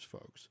Features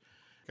folks.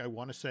 I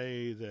want to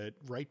say that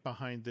right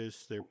behind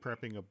this, they're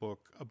prepping a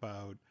book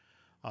about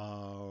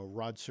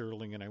Rod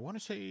Serling, and I want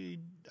to say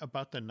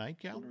about the Night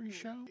Gallery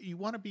show. You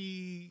want to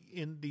be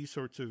in these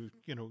sorts of,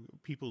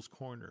 people's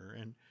corner.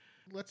 And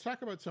let's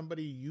talk about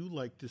somebody you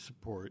like to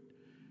support,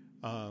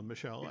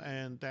 Michelle,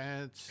 and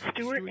that's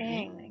Stuart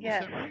Ing.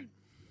 Yes. Is that right?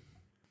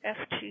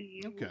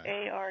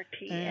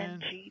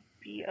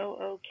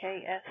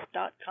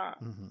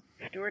 StuartNgbooks.com.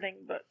 Stuart Ing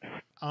Books.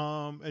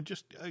 And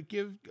just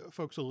give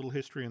folks a little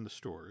history in the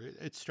store.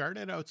 It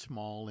started out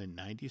small in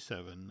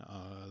 '97.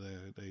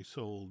 They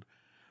sold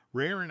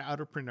rare and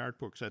out-of-print art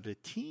books at a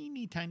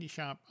teeny tiny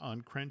shop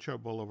on Crenshaw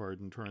Boulevard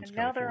in Torrance, and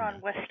now California. They're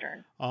on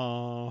Western.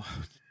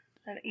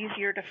 And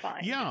easier to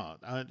find. Yeah,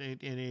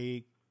 in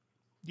a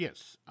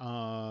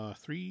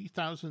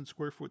 3,000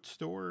 square foot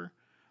store.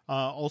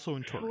 Also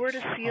in Torrance. Floor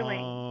to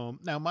ceiling.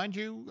 Now, mind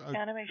you,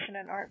 animation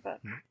and art book.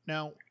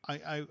 Now,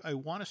 I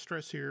want to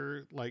stress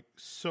here, like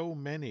so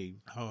many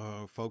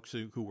folks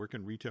who work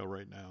in retail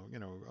right now,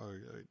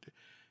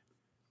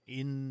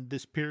 in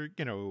this period,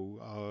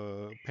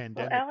 pandemic.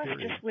 Well, Alice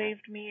period. just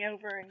waved me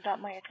over and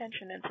got my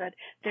attention and said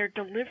they're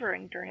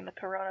delivering during the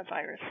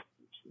coronavirus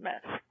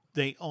mess.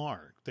 They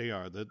are.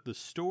 The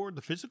store,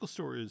 the physical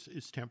store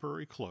is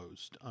temporarily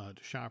closed to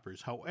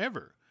shoppers.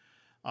 However,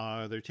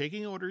 they're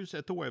taking orders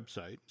at the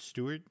website,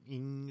 Stuart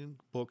Ing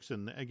Books,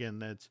 and again,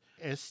 that's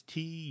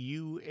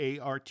StuartIng.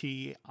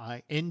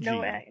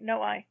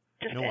 No I,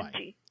 just no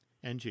NG.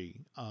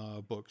 NG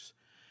Books.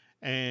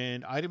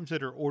 And items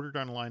that are ordered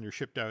online are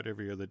shipped out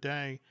every other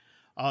day.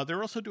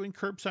 They're also doing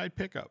curbside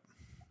pickup.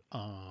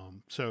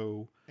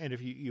 And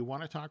if you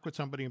want to talk with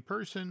somebody in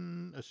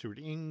person, a Stuart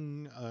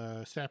Ing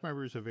staff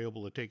member is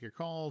available to take your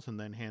calls and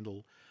then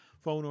handle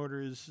phone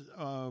orders.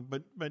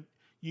 But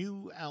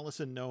you, Alice,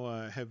 and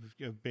Noah have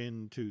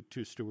been to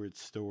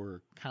Stuart's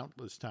store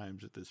countless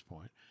times at this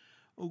point.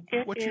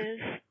 It is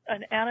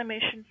an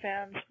animation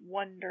fan's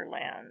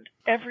wonderland.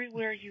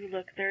 Everywhere you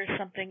look, there is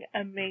something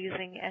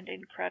amazing and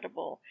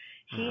incredible.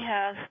 He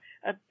has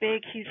a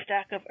big, huge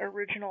stack of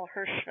original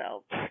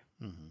Hirschfelds.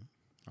 Mm-hmm.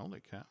 Holy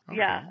cow. Okay.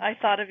 Yeah, I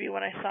thought of you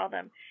when I saw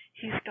them.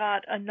 He's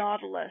got a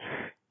Nautilus.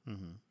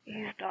 Mm-hmm.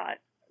 He's got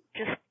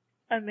just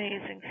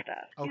amazing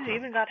stuff. Okay. He's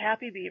even got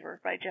Happy Beaver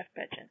by Jeff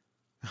Pigeon.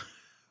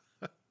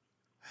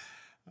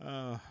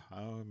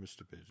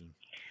 Mr. Pigeon.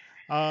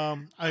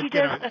 He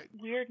does a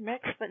weird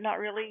mix, but not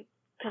really,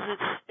 because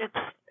he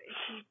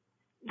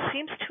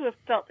seems to have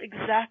felt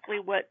exactly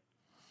what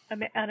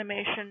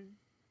animation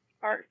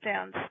art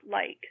fans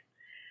like.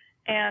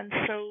 And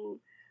so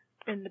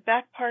in the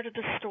back part of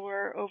the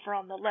store over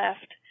on the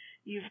left,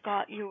 you've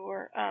got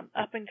your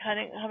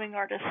up-and-coming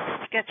artist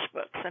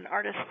sketchbooks and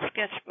artist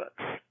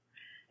sketchbooks.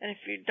 And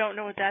if you don't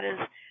know what that is,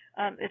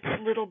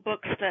 it's little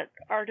books that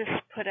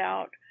artists put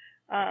out,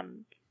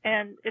 and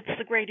it's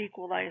the great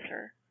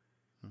equalizer.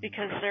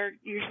 Because they're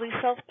usually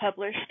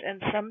self-published,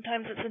 and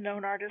sometimes it's a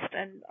known artist,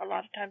 and a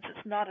lot of times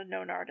it's not a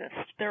known artist.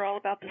 They're all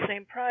about the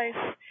same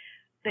price.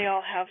 They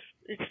all have,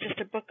 it's just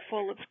a book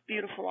full of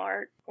beautiful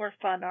art, or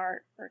fun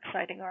art, or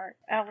exciting art.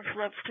 Alice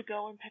loves to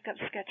go and pick up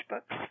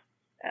sketchbooks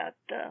at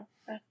the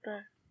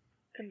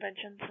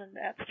conventions and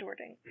at Stuart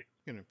Ing.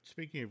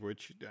 Speaking of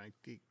which,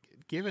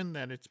 given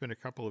that it's been a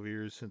couple of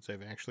years since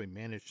I've actually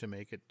managed to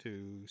make it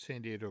to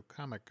San Diego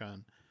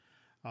Comic-Con,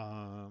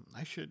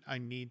 I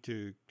need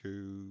to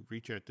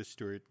reach out to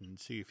Stuart and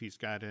see if he's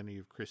got any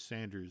of Chris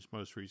Sanders'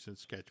 most recent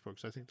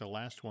sketchbooks. I think the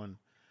last one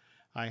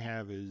I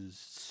have is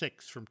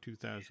 6 from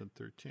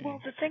 2013. Well,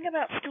 the thing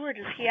about Stuart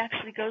is he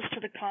actually goes to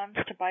the cons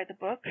to buy the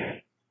books.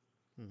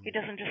 Mm-hmm. He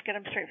doesn't just get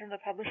them straight from the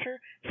publisher,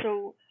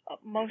 so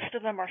most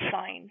of them are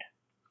signed.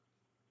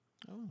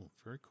 Oh,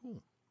 very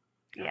cool.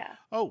 Yeah.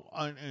 Oh,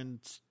 and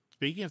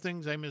speaking of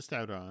things I missed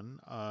out on,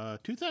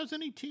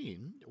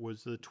 2018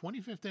 was the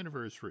 25th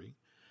anniversary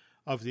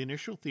of the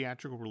initial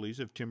theatrical release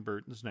of Tim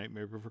Burton's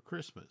Nightmare Before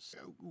Christmas.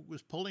 I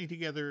was pulling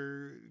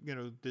together,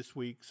 this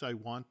week's I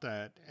Want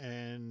That,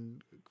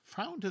 and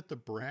found at the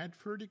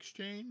Bradford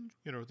Exchange,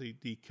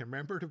 the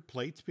commemorative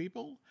plates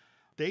people,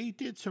 they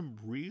did some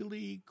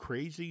really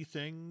crazy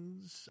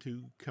things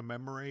to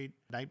commemorate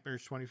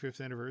Nightmare's 25th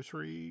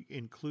anniversary,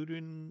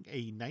 including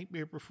a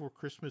Nightmare Before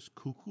Christmas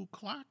cuckoo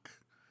clock,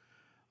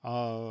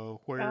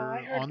 where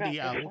I heard on about the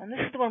this one.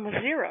 This is the one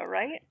with Zero,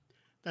 right?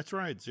 That's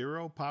right.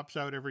 Zero pops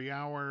out every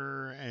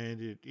hour,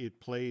 and it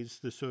plays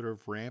the sort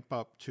of ramp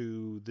up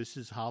to This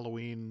Is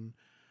Halloween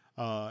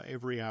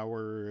every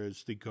hour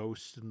as the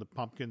ghosts and the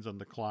pumpkins on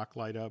the clock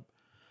light up.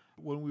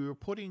 When we were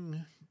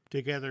putting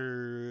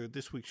together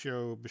this week's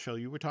show, Michelle,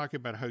 you were talking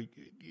about how,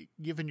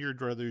 given your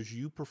druthers,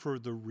 you prefer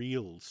the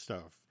real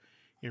stuff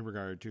in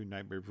regard to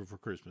Nightmare Before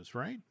Christmas,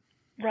 right?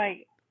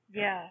 Right.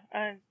 Yeah.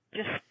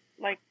 Just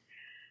like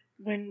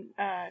when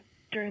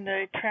during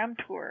the tram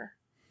tour,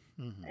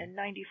 mm-hmm. in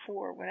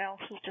 '94, when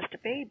Alice was just a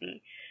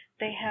baby,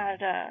 they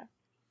had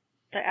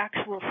the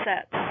actual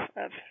sets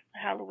of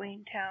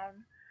Halloween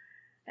Town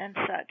and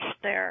such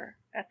there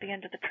at the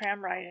end of the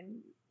tram ride,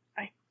 and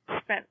I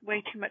spent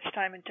way too much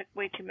time and took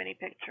way too many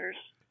pictures.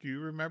 Do you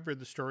remember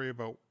the story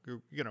about,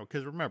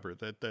 because remember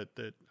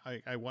that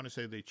I want to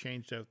say they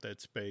changed out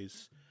that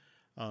space,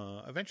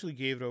 eventually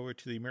gave it over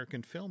to the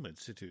American Film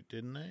Institute,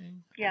 didn't they?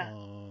 Yeah.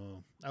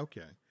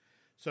 Okay.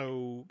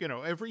 So,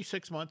 every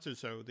 6 months or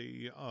so,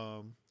 the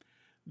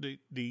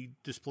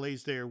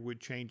displays there would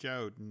change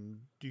out. And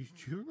do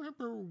you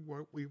remember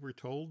what we were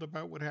told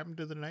about what happened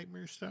to the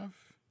Nightmare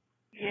stuff?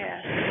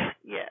 Yes.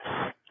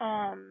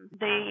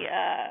 They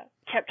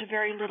kept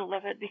very little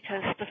of it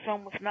because the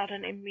film was not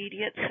an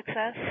immediate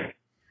success,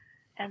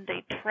 and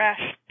they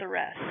trashed the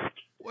rest.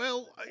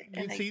 Well,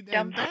 you see, dumpster.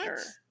 And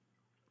that's,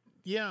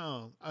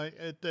 yeah,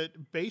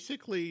 that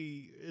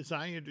basically, as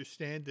I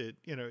understand it,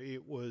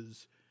 it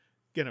was,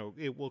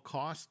 it will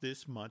cost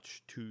this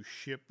much to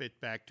ship it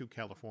back to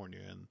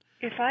California. And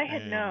if I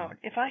had known,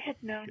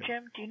 yeah.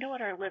 Jim, do you know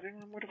what our living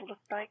room would have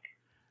looked like?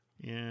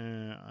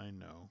 Yeah, I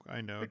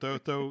know.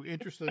 Though,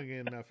 interestingly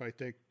enough, I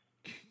think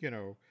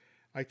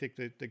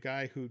that the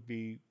guy who'd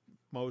be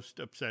most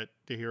upset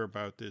to hear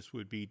about this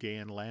would be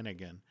Dan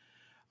Lanigan.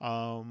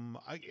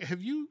 Have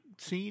you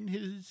seen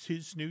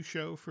his new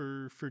show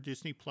for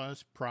Disney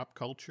Plus, Prop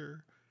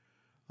Culture?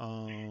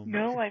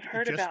 No, I've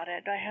heard about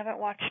it. I haven't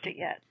watched it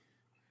yet.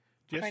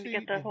 Trying to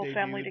get the whole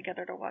family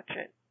together to watch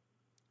it.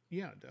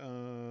 Yeah,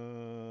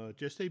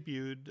 just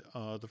debuted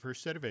the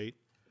first set of 8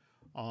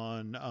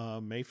 on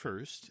May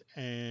 1st,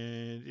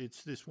 and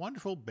it's this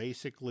wonderful,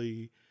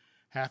 basically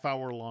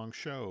half-hour-long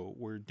show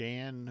where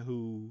Dan,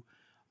 who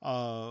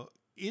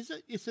is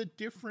a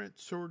different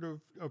sort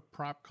of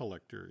prop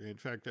collector. In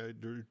fact,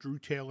 Drew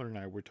Taylor and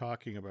I were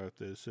talking about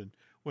this, and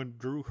when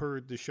Drew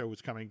heard the show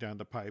was coming down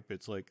the pipe,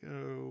 it's like,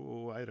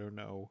 oh, I don't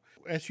know.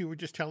 As you were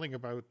just telling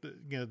about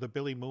the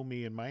Billy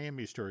Mooney in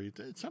Miami story,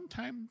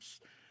 sometimes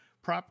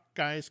prop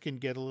guys can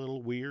get a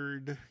little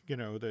weird.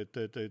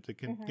 That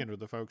can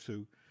the folks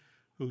who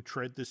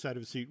tread this side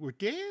of the seat, where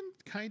Dan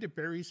kind of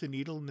buries the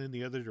needle in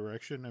the other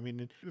direction. I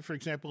mean, for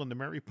example, in the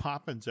Mary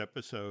Poppins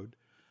episode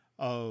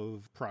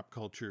of Prop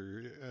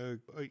Culture,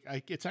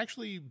 it's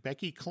actually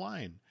Becky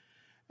Klein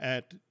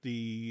at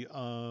the,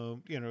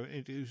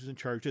 who's in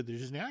charge of the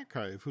Disney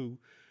Archive, who,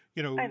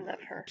 I love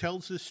her.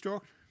 Tells this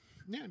story.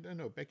 Yeah,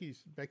 no,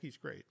 Becky's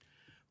great.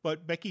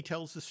 But Becky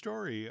tells the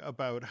story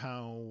about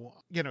how,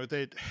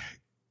 that...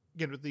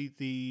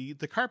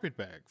 the carpet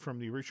bag from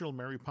the original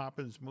Mary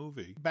Poppins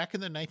movie back in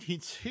the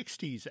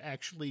 1960s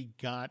actually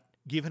got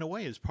given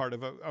away as part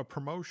of a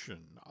promotion.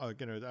 I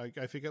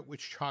forget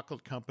which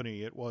chocolate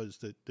company it was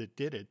that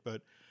did it,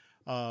 but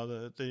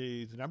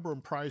the number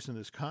one prize in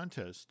this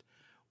contest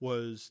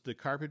was the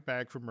carpet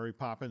bag from Mary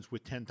Poppins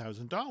with $10,000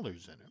 in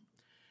it.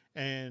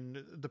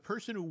 And the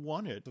person who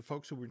won it, the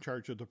folks who were in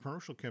charge of the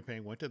promotional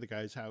campaign, went to the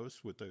guy's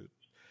house with the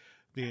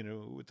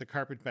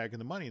carpet bag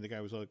and the money. And the guy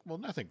was like, well,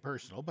 nothing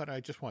personal, but I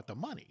just want the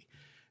money.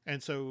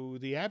 And so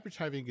the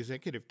advertising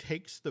executive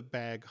takes the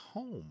bag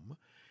home,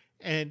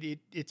 and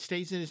it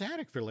stays in his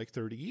attic for like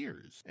 30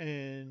 years.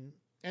 And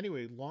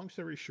anyway, long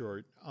story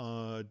short,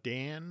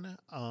 Dan,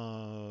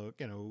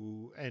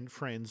 and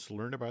friends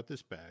learn about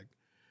this bag,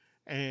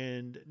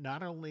 and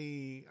not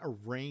only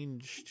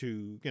arrange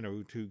to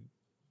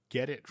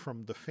get it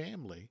from the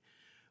family,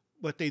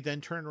 but they then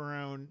turn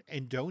around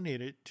and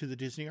donate it to the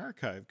Disney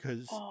Archive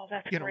because,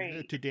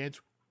 great. To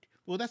Dan's.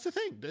 Well, that's the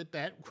thing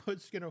that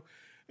was,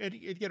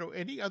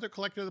 any other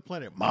collector of the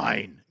planet,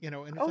 mine, and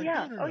it's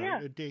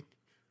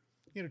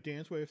no.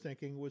 Dan's way of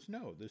thinking was,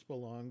 no, this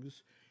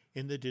belongs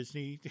in the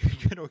Disney,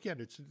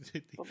 again, it's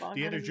the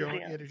Indiana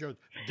Jones.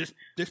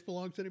 This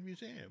belongs in a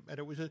museum, and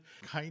it was a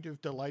kind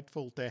of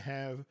delightful to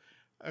have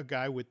a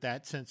guy with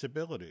that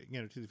sensibility,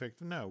 to the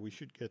effect of, no, we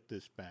should get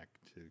this back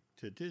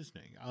to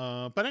Disney.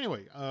 But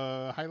anyway,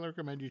 highly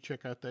recommend you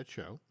check out that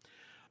show.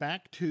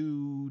 Back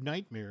to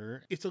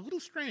Nightmare. It's a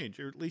little strange,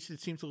 or at least it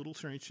seems a little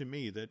strange to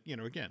me that,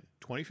 again,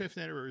 25th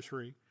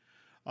anniversary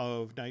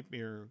of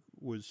Nightmare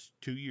was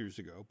 2 years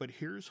ago, but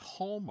here's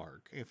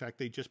Hallmark. In fact,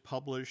 they just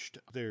published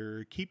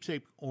their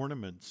Keepsake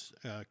Ornaments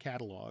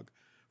catalog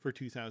for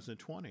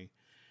 2020.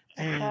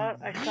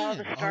 I saw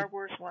the Star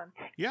Wars one.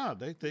 Yeah,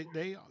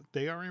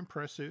 they are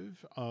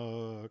impressive.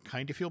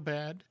 Kind of feel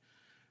bad,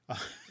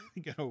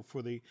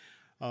 for the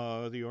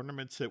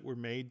ornaments that were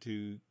made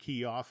to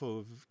key off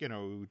of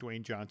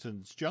Dwayne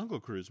Johnson's Jungle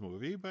Cruise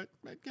movie. But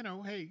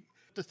hey,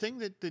 the thing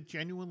that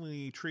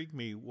genuinely intrigued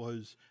me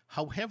was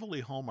how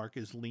heavily Hallmark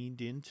has leaned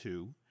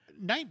into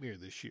Nightmare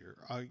this year.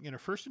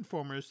 First and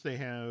foremost, they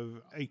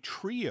have a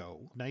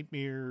trio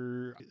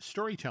Nightmare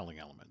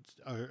storytelling ornaments.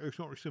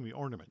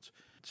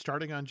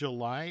 Starting on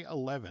July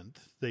 11th,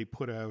 they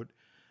put out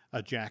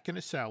a Jack and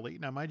a Sally.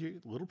 Now, mind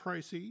you, a little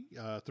pricey,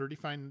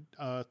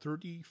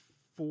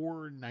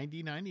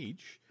 $34.99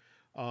 each.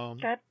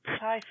 That's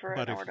high for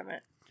an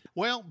ornament.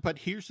 Well, but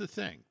here's the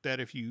thing, that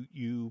if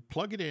you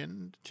plug it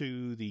in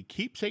to the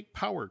Keepsake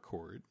power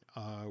cord,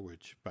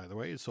 which, by the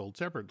way, is sold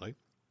separately,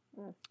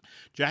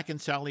 Jack and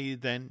Sally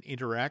then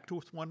interact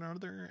with one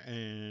another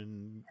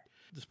and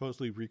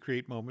supposedly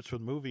recreate moments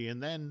from the movie,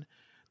 and then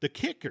The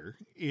kicker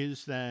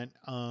is that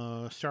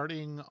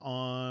starting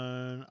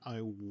on, I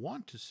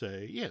want to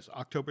say, yes,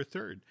 October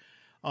 3rd,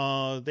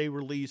 they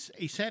release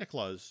a Santa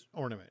Claus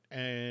ornament.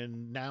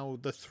 And now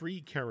the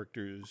 3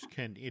 characters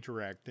can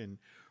interact and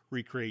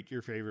recreate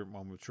your favorite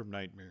moments from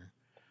Nightmare.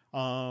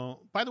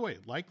 By the way,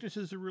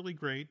 likenesses are really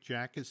great.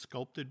 Jack is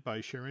sculpted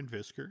by Sharon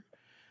Visker.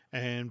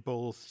 And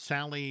both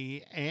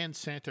Sally and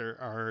Santa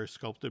are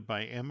sculpted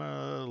by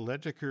Emma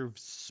Ledger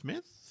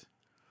Smith.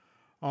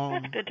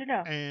 That's good to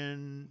know.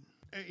 And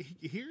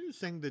here's the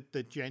thing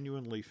that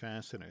genuinely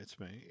fascinates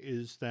me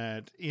is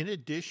that in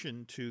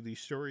addition to the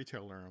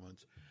storyteller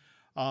elements,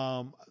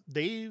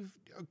 they've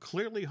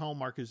clearly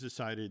Hallmark has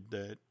decided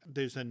that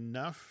there's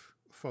enough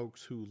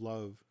folks who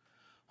love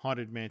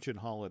Haunted Mansion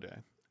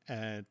Holiday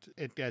at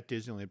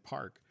Disneyland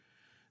Park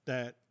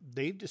that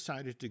they've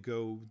decided to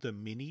go the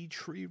mini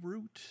tree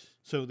route.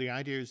 So the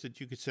idea is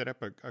that you could set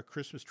up a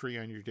Christmas tree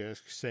on your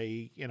desk,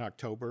 say in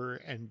October,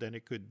 and then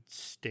it could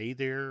stay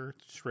there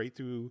straight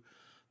through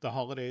the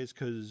holidays.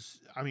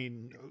 Because I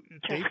mean,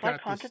 they've Just got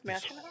like Haunted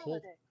Mansion whole.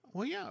 Holiday.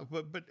 Well, yeah,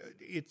 but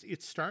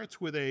it starts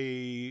with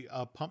a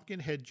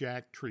Pumpkinhead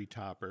Jack tree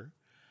topper.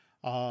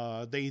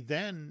 They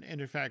then,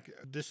 and in fact,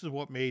 this is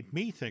what made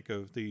me think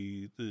of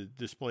the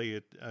display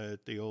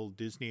at the old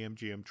Disney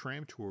MGM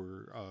Tram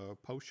Tour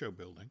post-show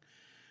building.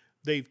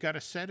 They've got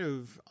a set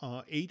of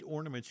 8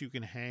 ornaments you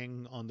can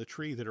hang on the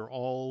tree that are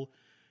all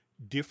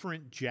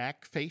different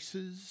Jack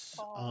faces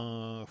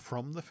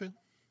from the film.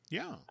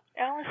 Yeah.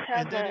 Alice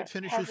has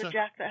a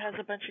Jack that has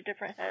a bunch of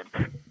different heads.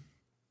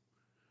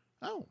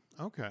 Oh,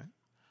 okay.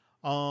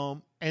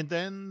 And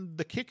then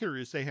the kicker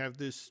is they have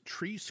this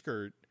tree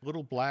skirt,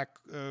 little black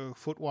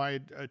foot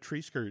wide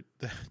tree skirt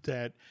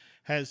that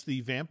has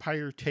the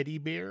vampire teddy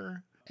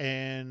bear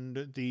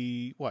and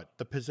the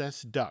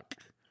possessed duck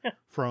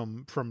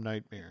from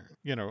Nightmare.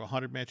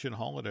 Haunted Mansion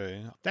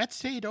Holiday. That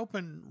stayed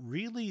open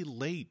really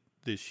late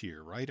this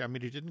year, right? I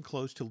mean, it didn't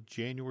close till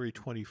January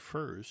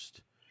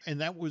 21st. And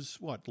that was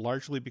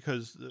largely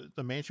because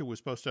the mansion was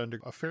supposed to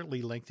undergo a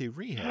fairly lengthy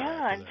rehab.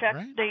 Yeah, in fact,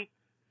 right?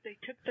 They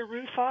took the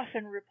roof off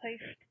and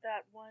replaced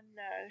that one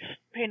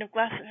pane of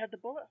glass that had the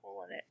bullet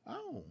hole in it.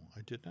 Oh, I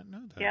did not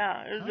know that.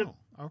 Yeah, it was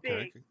a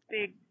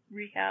big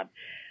rehab.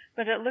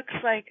 But it looks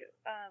like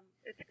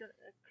it's going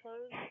to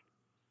close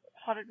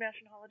Haunted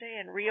Mansion Holiday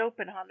and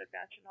reopen Haunted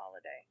Mansion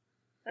Holiday.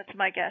 That's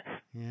my guess.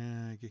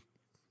 Yeah,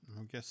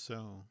 I guess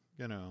so.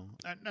 Now,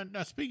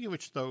 speaking of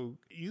which, though,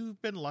 you've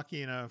been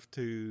lucky enough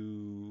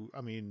to,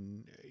 I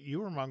mean, you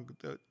were among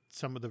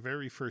some of the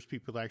very first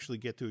people to actually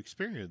get to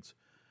experience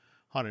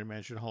Haunted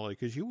Mansion Holiday,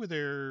 because you were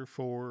there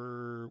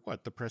for,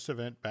 the press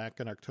event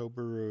back in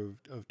October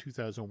of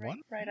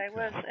 2001? Right, I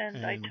was,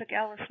 and I took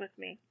Alice with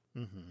me,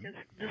 because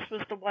this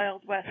was the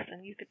Wild West,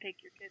 and you could take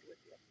your kid with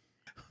you.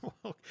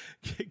 Well,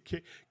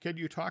 can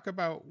you talk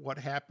about what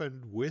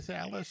happened with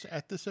Alice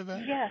at this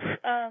event? Yes,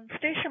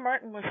 Stacia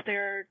Martin was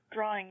there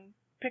drawing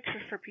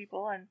pictures for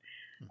people, and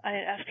I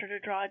asked her to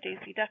draw a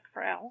Daisy Duck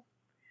for Al.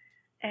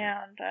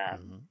 And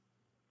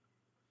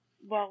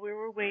while we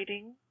were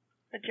waiting,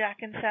 Jack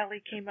and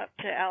Sally came up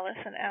to Alice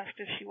and asked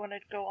if she wanted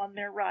to go on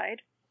their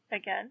ride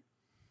again.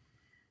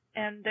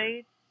 And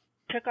they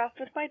took off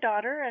with my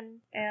daughter,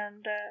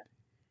 and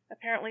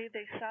apparently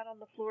they sat on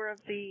the floor of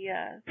the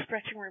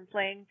stretching room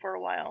playing for a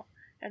while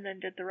and then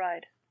did the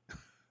ride.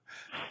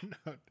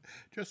 No,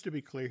 just to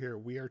be clear here,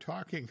 we are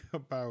talking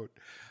about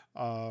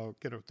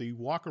the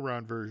walk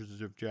around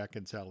versions of Jack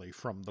and Sally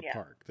from the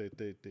park. They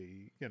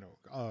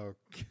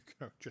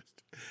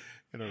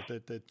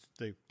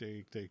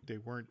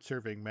weren't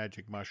serving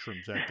magic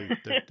mushrooms at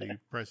the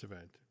press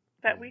event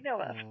that we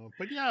know of.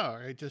 But yeah,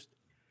 I just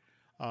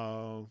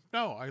no,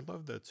 I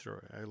love that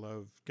story. I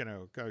love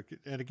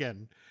and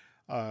again,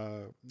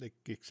 it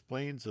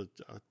explains a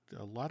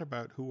lot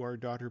about who our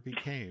daughter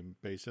became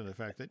based on the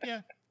fact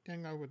that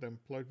hang out with them,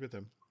 played with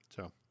them.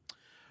 So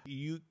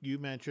you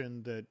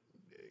mentioned that.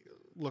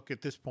 Look,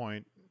 at this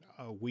point,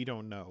 we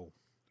don't know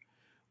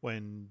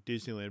when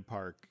Disneyland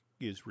Park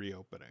is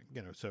reopening.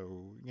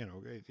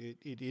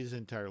 It is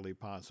entirely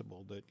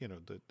possible that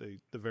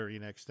the very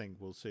next thing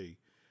we'll see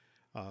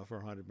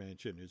for Haunted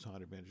Mansion is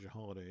Haunted Mansion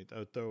Holiday.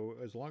 Though,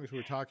 as long as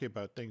we're talking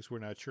about things we're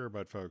not sure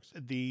about, folks,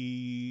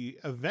 the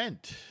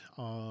event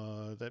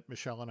that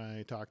Michelle and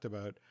I talked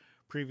about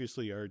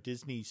previously, our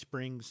Disney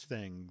Springs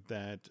thing,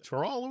 that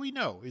for all we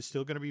know is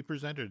still going to be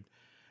presented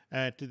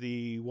at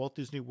the Walt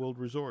Disney World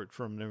Resort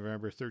from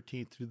November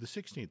 13th through the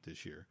 16th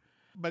this year.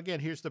 But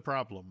again, here's the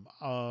problem.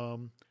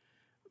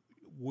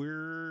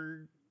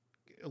 We're,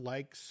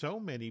 like so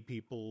many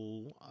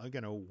people,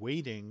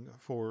 waiting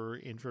for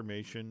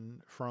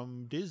information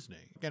from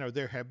Disney.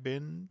 There have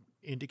been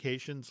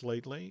indications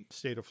lately. The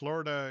state of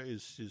Florida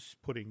is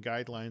putting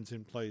guidelines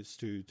in place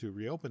to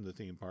reopen the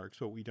theme parks,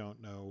 but we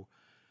don't know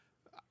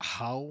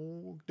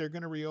how they're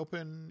going to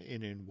reopen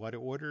and in what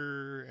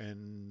order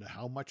and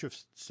how much of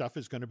stuff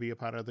is going to be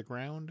up out of the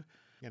ground.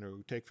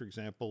 Take, for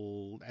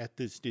example, at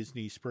this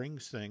Disney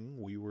Springs thing,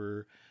 we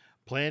were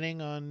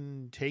planning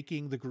on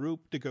taking the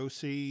group to go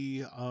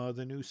see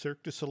the new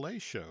Cirque du Soleil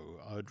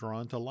show,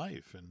 Drawn to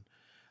Life. And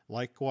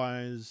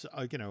Likewise,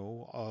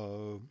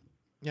 we're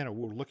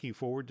looking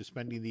forward to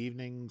spending the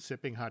evening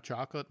sipping hot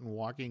chocolate and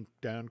walking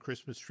down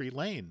Christmas Tree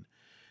Lane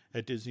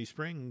at Disney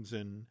Springs.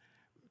 And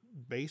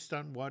based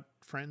on what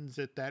friends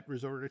at that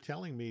resort are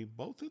telling me,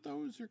 both of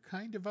those are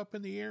kind of up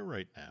in the air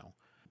right now.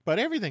 But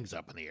everything's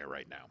up in the air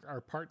right now. Our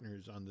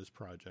partners on this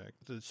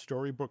project, the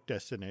Storybook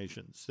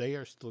Destinations, they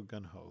are still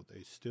gung-ho.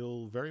 They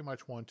still very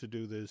much want to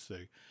do this.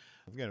 They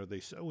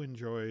so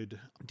enjoyed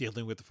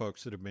dealing with the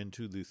folks that have been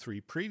to the 3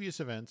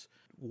 previous events.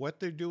 What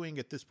they're doing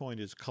at this point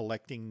is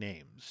collecting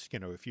names.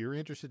 If you're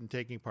interested in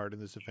taking part in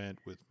this event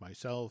with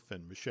myself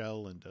and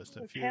Michelle and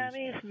Dustin Fuse.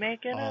 Tammy's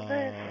making a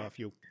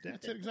list.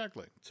 That's it,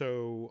 exactly.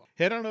 So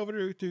head on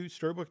over to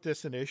Storybook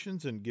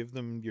Destinations and give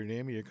them your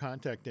name and your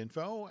contact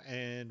info.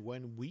 And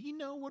when we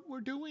know what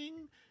we're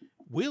doing,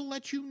 we'll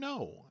let you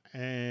know.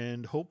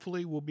 And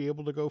hopefully we'll be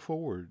able to go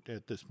forward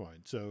at this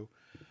point. So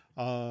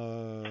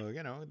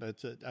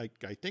that's it. I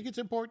think it's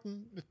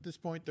important at this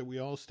point that we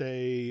all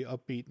stay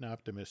upbeat and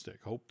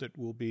optimistic. Hope that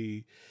we'll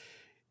be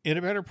in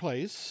a better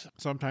place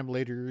sometime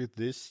later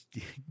this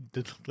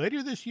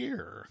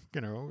year.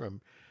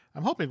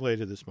 I'm hoping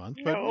later this month,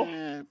 but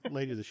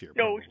later this year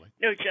probably.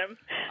 No, Jim.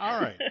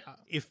 All right.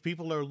 If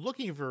people are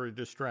looking for a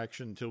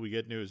distraction until we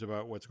get news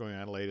about what's going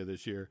on later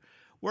this year,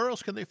 where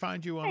else can they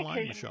find you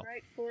online, Michelle?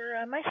 Right for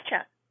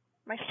MiceChat,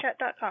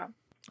 micechat.com.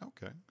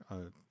 Okay.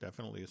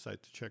 Definitely a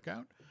site to check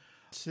out.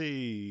 Let's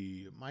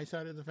see. My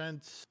Side of the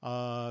Fence,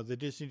 the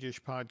Disney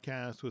Dish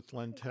podcast with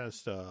Len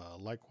Testa,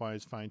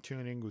 likewise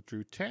Fine-Tuning with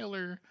Drew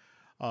Taylor,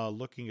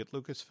 looking at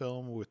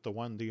Lucasfilm with the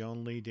one, the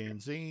only Dan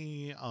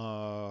Z.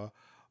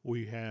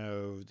 We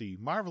have the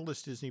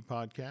Marvelous Disney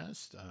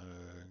podcast.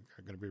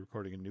 I'm going to be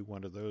recording a new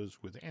one of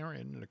those with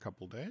Aaron in a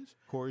couple of days.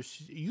 Of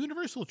course,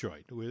 Universal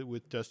Joint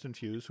with Dustin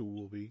Fuse, who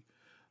will be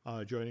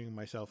joining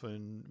myself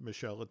and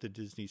Michelle at the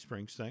Disney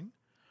Springs thing.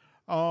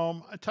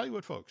 I tell you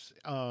what, folks,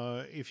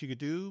 if you could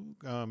do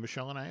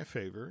Michelle and I a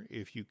favor,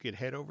 if you could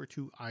head over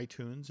to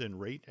iTunes and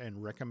rate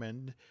and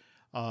recommend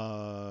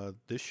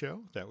this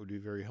show, that would be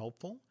very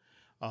helpful.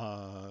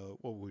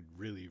 What would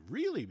really,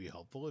 really be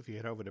helpful if you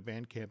head over to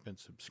Bandcamp and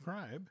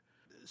subscribe.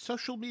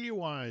 Social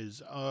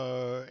media-wise,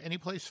 any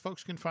place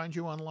folks can find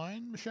you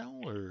online,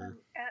 Michelle? Or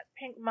at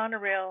Pink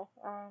Monorail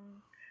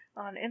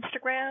on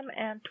Instagram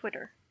and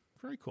Twitter.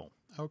 Very cool.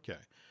 Okay.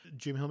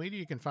 Jim Hill Media,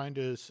 you can find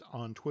us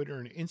on Twitter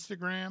and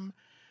Instagram.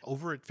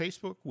 Over at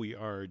Facebook, we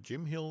are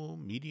Jim Hill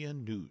Media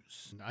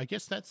News. I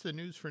guess that's the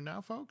news for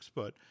now, folks,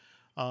 but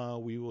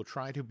we will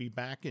try to be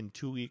back in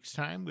 2 weeks'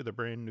 time with a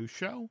brand new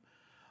show.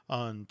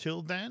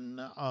 Until then,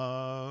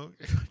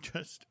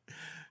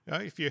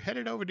 if you're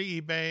headed over to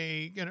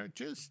eBay,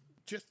 just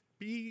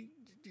be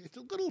a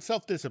little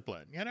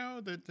self-discipline. You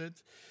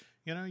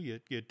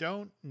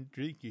don't,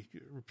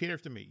 repeat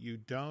after me, you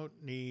don't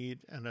need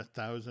an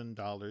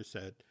 $1,000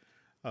 set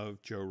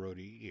of Joe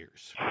Rohde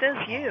ears. Says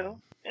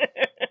you.